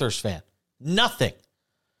Carolina Panthers fan. Nothing.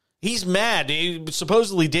 He's mad.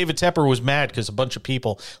 Supposedly, David Tepper was mad because a bunch of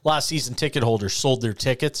people, last season ticket holders, sold their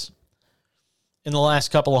tickets in the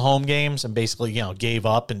last couple of home games and basically, gave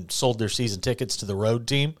up and sold their season tickets to the road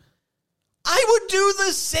team. I would do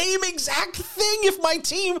the same exact thing if my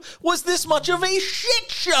team was this much of a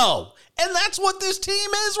shit show. And that's what this team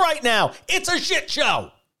is right now. It's a shit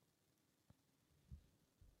show.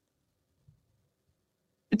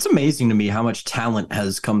 It's amazing to me how much talent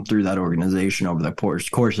has come through that organization over the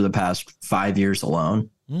course of the past 5 years alone.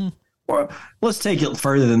 Or let's take it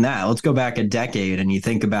further than that. Let's go back a decade and you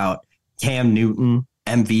think about Cam Newton,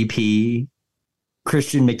 MVP,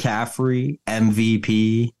 Christian McCaffrey,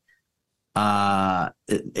 MVP.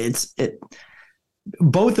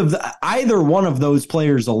 Either one of those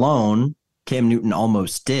players alone, Cam Newton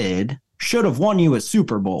almost should have won you a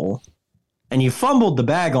Super Bowl, and you fumbled the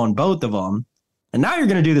bag on both of them. And now you're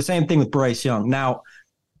going to do the same thing with Bryce Young. Now,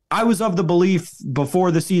 I was of the belief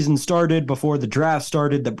before the season started, before the draft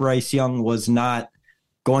started, that Bryce Young was not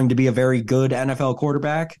going to be a very good NFL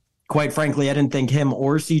quarterback. Quite frankly, I didn't think him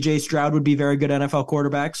or CJ Stroud would be very good NFL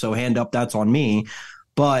quarterbacks. So hand up, that's on me.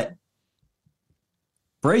 But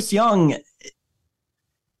Bryce Young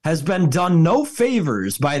has been done no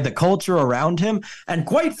favors by the culture around him. And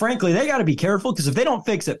quite frankly, they got to be careful, because if they don't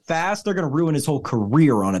fix it fast, they're going to ruin his whole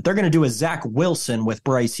career on it. They're going to do a Zach Wilson with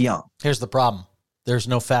Bryce Young. Here's the problem. There's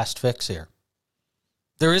no fast fix here.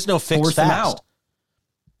 There is no fix force fast. Him out.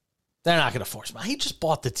 They're not going to force him out. He just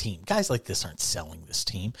bought the team. Guys like this aren't selling this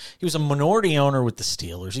team. He was a minority owner with the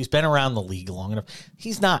Steelers. He's been around the league long enough.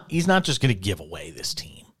 He's not just going to give away this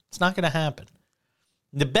team. It's not going to happen.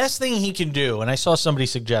 The best thing he can do, and I saw somebody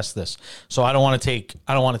suggest this, so I don't want to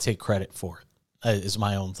take credit for it. Is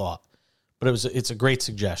my own thought, but it's a great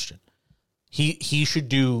suggestion. He should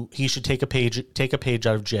take a page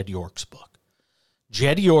out of Jed York's book.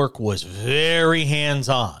 Jed York was very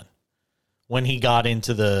hands-on when he got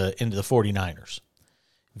into the 49ers.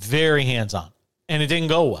 Very hands-on. And it didn't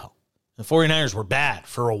go well. The 49ers were bad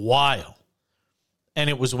for a while. And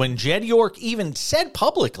it was when Jed York even said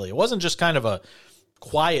publicly, it wasn't just kind of a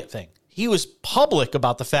quiet thing. He was public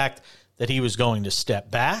about the fact that he was going to step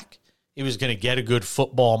back. He was going to get a good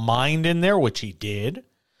football mind in there, which he did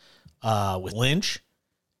with Lynch.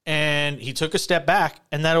 And he took a step back,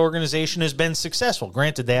 and that organization has been successful.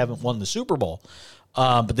 Granted, they haven't won the Super Bowl,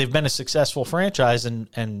 but they've been a successful franchise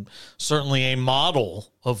and certainly a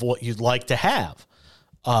model of what you'd like to have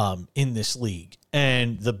in this league.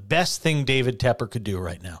 And the best thing David Tepper could do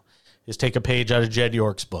right now is take a page out of Jed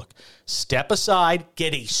York's book. Step aside,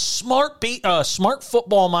 get a smart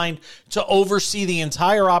football mind to oversee the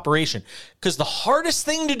entire operation. Because the hardest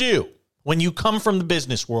thing to do when you come from the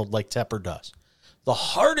business world like Tepper does, the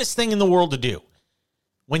hardest thing in the world to do,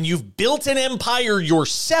 when you've built an empire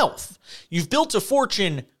yourself, you've built a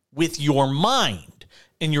fortune with your mind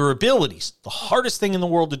and your abilities, the hardest thing in the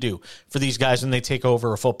world to do for these guys when they take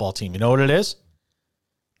over a football team, you know what it is?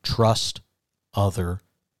 Trust other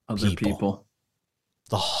people.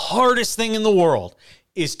 The hardest thing in the world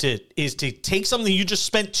is to take something you just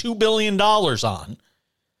spent $2 billion on,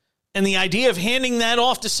 and the idea of handing that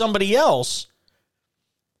off to somebody else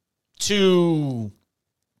to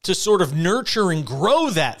sort of nurture and grow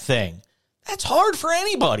that thing. That's hard for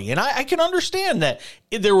anybody. And I can understand that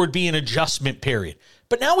there would be an adjustment period.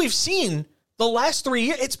 But now we've seen the last 3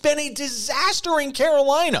 years, it's been a disaster in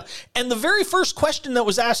Carolina. And the very first question that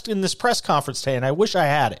was asked in this press conference today, and I wish I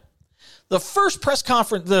had it, the first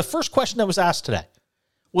question that was asked today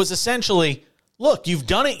was essentially, look, you've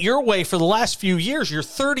done it your way for the last few years. You're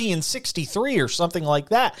 30-63 or something like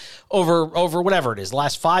that over whatever it is, the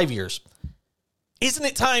last 5 years. Isn't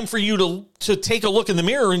it time for you to take a look in the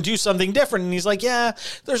mirror and do something different? And he's like, yeah,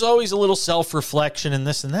 there's always a little self-reflection and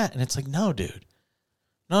this and that. And it's like, no, dude.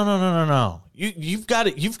 No. You've got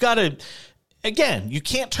to, again, you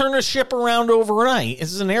can't turn a ship around overnight.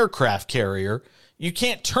 This is an aircraft carrier. You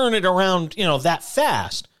can't turn it around, that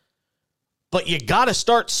fast. But you got to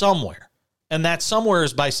start somewhere. And that somewhere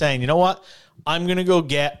is by saying, you know what? I'm going to go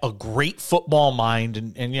get a great football mind.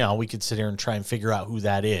 And we could sit here and try and figure out who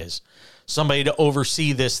that is. Somebody to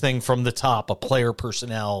oversee this thing from the top, a player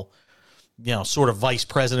personnel, sort of vice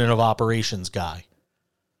president of operations guy.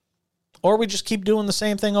 Or we just keep doing the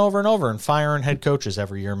same thing over and over and firing head coaches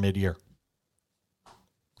every year mid-year.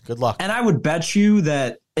 Good luck. And I would bet you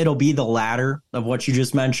that it'll be the latter of what you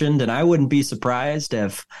just mentioned. And I wouldn't be surprised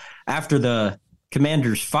if after the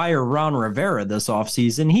Commanders fire Ron Rivera this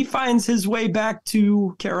offseason, he finds his way back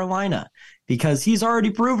to Carolina because he's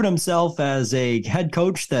already proven himself as a head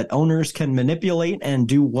coach that owners can manipulate and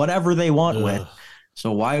do whatever they want with.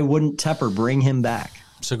 So why wouldn't Tepper bring him back?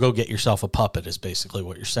 So go get yourself a puppet is basically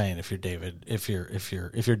what you're saying. If you're David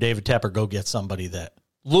Tepper, go get somebody that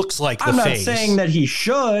looks like the face. I'm not saying that he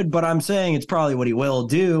should, but I'm saying it's probably what he will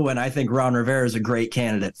do. And I think Ron Rivera is a great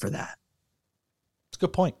candidate for that. That's a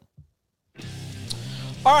good point.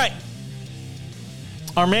 All right.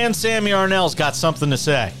 Our man Sam Yarnell's got something to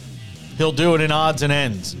say. He'll do it in odds and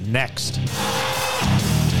ends next.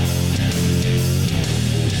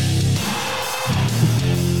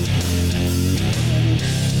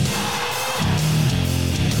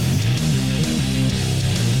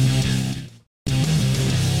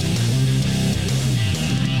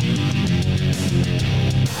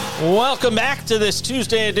 Welcome back to this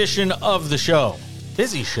Tuesday edition of the show.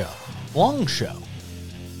 Busy show. Long show.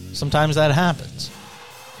 Sometimes that happens.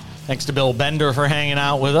 Thanks to Bill Bender for hanging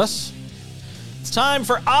out with us. It's time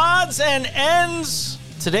for odds and ends.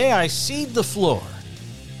 Today I cede the floor.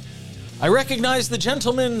 I recognize the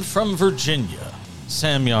gentleman from Virginia,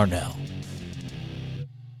 Sam Yarnell.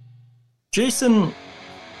 Jason,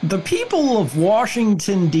 the people of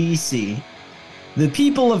Washington, D.C., the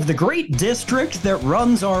people of the great district that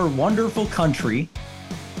runs our wonderful country,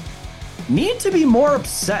 need to be more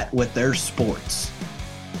upset with their sports.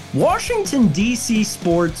 Washington, D.C.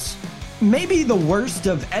 sports may be the worst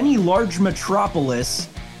of any large metropolis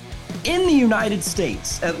in the United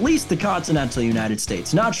States, at least the continental United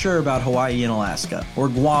States. Not sure about Hawaii and Alaska, or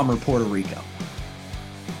Guam or Puerto Rico.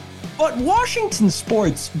 But Washington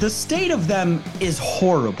sports, the state of them is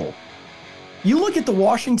horrible. You look at the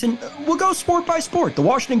Washington, we'll go sport by sport, the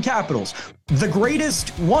Washington Capitals, the greatest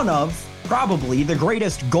one of, probably the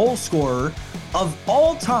greatest goal scorer of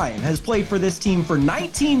all time has played for this team for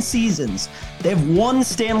 19 seasons. They have one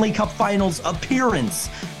Stanley Cup Finals appearance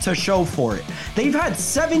to show for it. They've had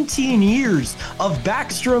 17 years of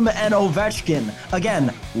Backstrom and Ovechkin. Again,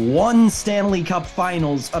 one Stanley Cup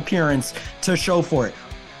Finals appearance to show for it.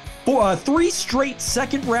 3 straight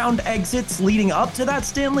second-round exits leading up to that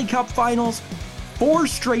Stanley Cup Finals, 4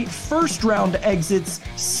 straight first-round exits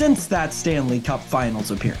since that Stanley Cup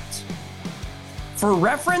Finals appearance. For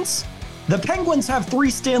reference, the Penguins have 3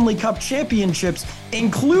 Stanley Cup championships,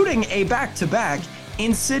 including a back-to-back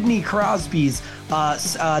in Sidney Crosby's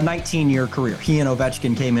 19-year career. He and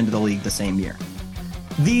Ovechkin came into the league the same year.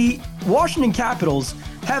 The Washington Capitals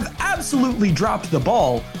have absolutely dropped the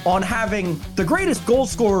ball on having the greatest goal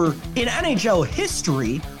scorer in NHL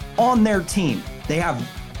history on their team. They have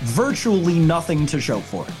virtually nothing to show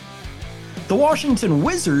for it. The Washington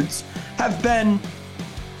Wizards have been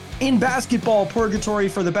in basketball purgatory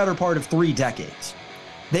for the better part of 3 decades.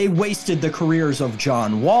 They wasted the careers of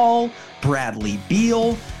John Wall, Bradley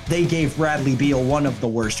Beal. They gave Bradley Beal one of the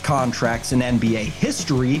worst contracts in NBA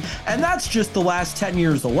history, and that's just the last 10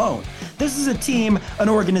 years alone. This is a team, an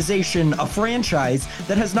organization, a franchise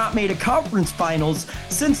that has not made a conference finals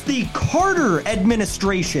since the Carter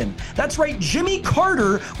administration. That's right, Jimmy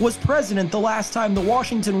Carter was president the last time the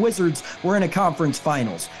Washington Wizards were in a conference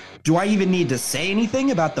finals. Do I even need to say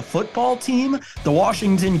anything about the football team, the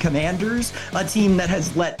Washington Commanders, a team that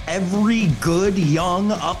has let every good,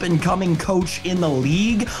 young, up-and-coming coach in the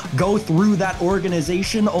league go through that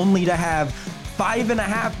organization only to have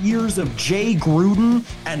 5.5 years of Jay Gruden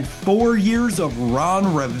and 4 years of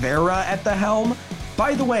Ron Rivera at the helm?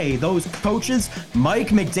 By the way, those coaches, Mike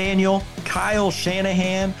McDaniel, Kyle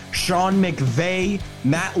Shanahan, Sean McVay,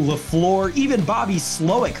 Matt LaFleur, even Bobby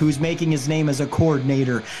Slowick, who's making his name as a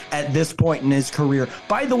coordinator at this point in his career.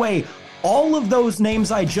 By the way, all of those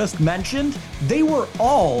names I just mentioned, they were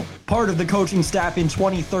all part of the coaching staff in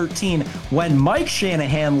 2013 when Mike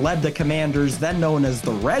Shanahan led the Commanders, then known as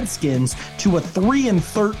the Redskins, to a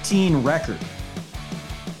 3-13 record.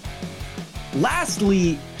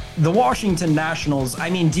 Lastly, the Washington Nationals, I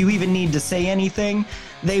memean, do you even need to say anything?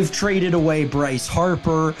 They've traded away Bryce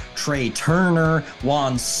Harper, Trey Turner,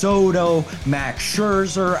 Juan Soto, Max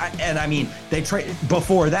Scherzer, and I mean, they traded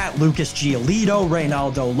before that Lucas Giolito,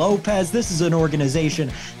 Reynaldo Lopez. This is an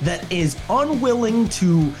organization that is unwilling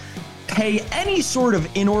to pay any sort of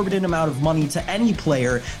inordinate amount of money to any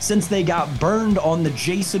player since they got burned on the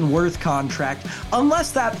Jason Worth contract,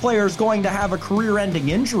 unless that player is going to have a career-ending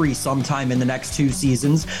injury sometime in the next 2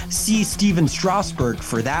 seasons. See Steven Strasburg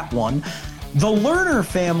for that one. The Lerner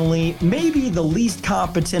family may be the least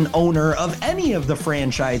competent owner of any of the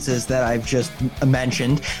franchises that I've just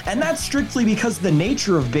mentioned, and that's strictly because of the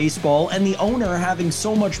nature of baseball and the owner having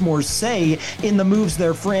so much more say in the moves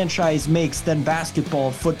their franchise makes than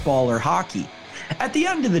basketball, football, or hockey. At the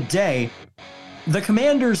end of the day, the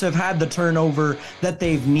Commanders have had the turnover that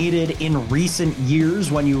they've needed in recent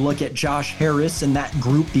years when you look at Josh Harris and that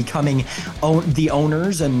group becoming the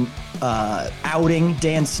owners and outing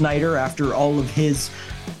Dan Snyder after all of his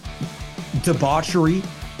debauchery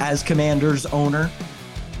as Commanders owner.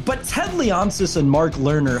 But Ted Leonsis and Mark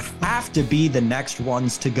Lerner have to be the next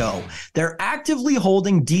ones to go. They're actively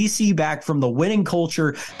holding DC back from the winning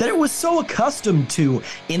culture that it was so accustomed to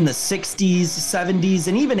in the 60s, 70s,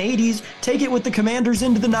 and even 80s. Take it with the Commanders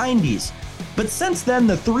into the 90s. But since then,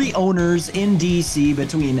 the 3 owners in DC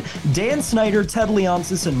between Dan Snyder, Ted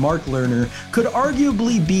Leonsis, and Mark Lerner could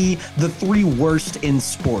arguably be the 3 worst in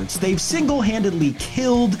sports. They've single-handedly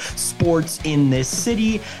killed sports in this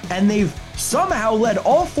city, and they've somehow led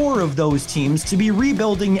all 4 of those teams to be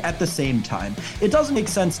rebuilding at the same time. It doesn't make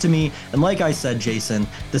sense to me, and like I said, Jason,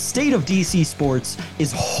 the state of DC sports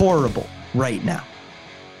is horrible right now.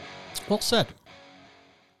 Well said.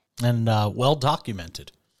 And well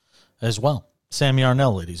documented as well. Sam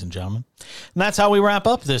Yarnell, ladies and gentlemen. And that's how we wrap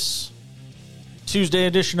up this Tuesday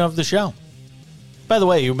edition of the show. By the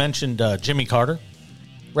way, you mentioned Jimmy Carter.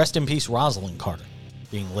 Rest in peace, Rosalind Carter,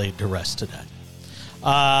 being laid to rest today.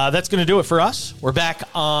 That's going to do it for us. We're back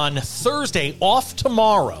on Thursday, off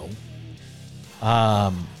tomorrow. We're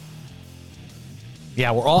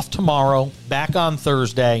off tomorrow, back on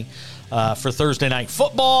Thursday for Thursday Night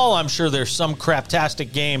Football. I'm sure there's some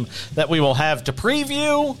craptastic game that we will have to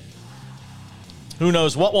preview. Who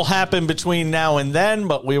knows what will happen between now and then,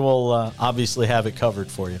 but we will obviously have it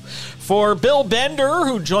covered for you. For Bill Bender,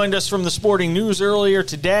 who joined us from the Sporting News earlier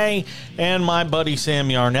today, and my buddy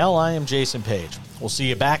Sam Yarnell, I am Jason Page. We'll see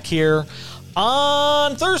you back here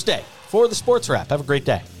on Thursday for the Sports Wrap. Have a great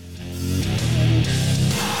day.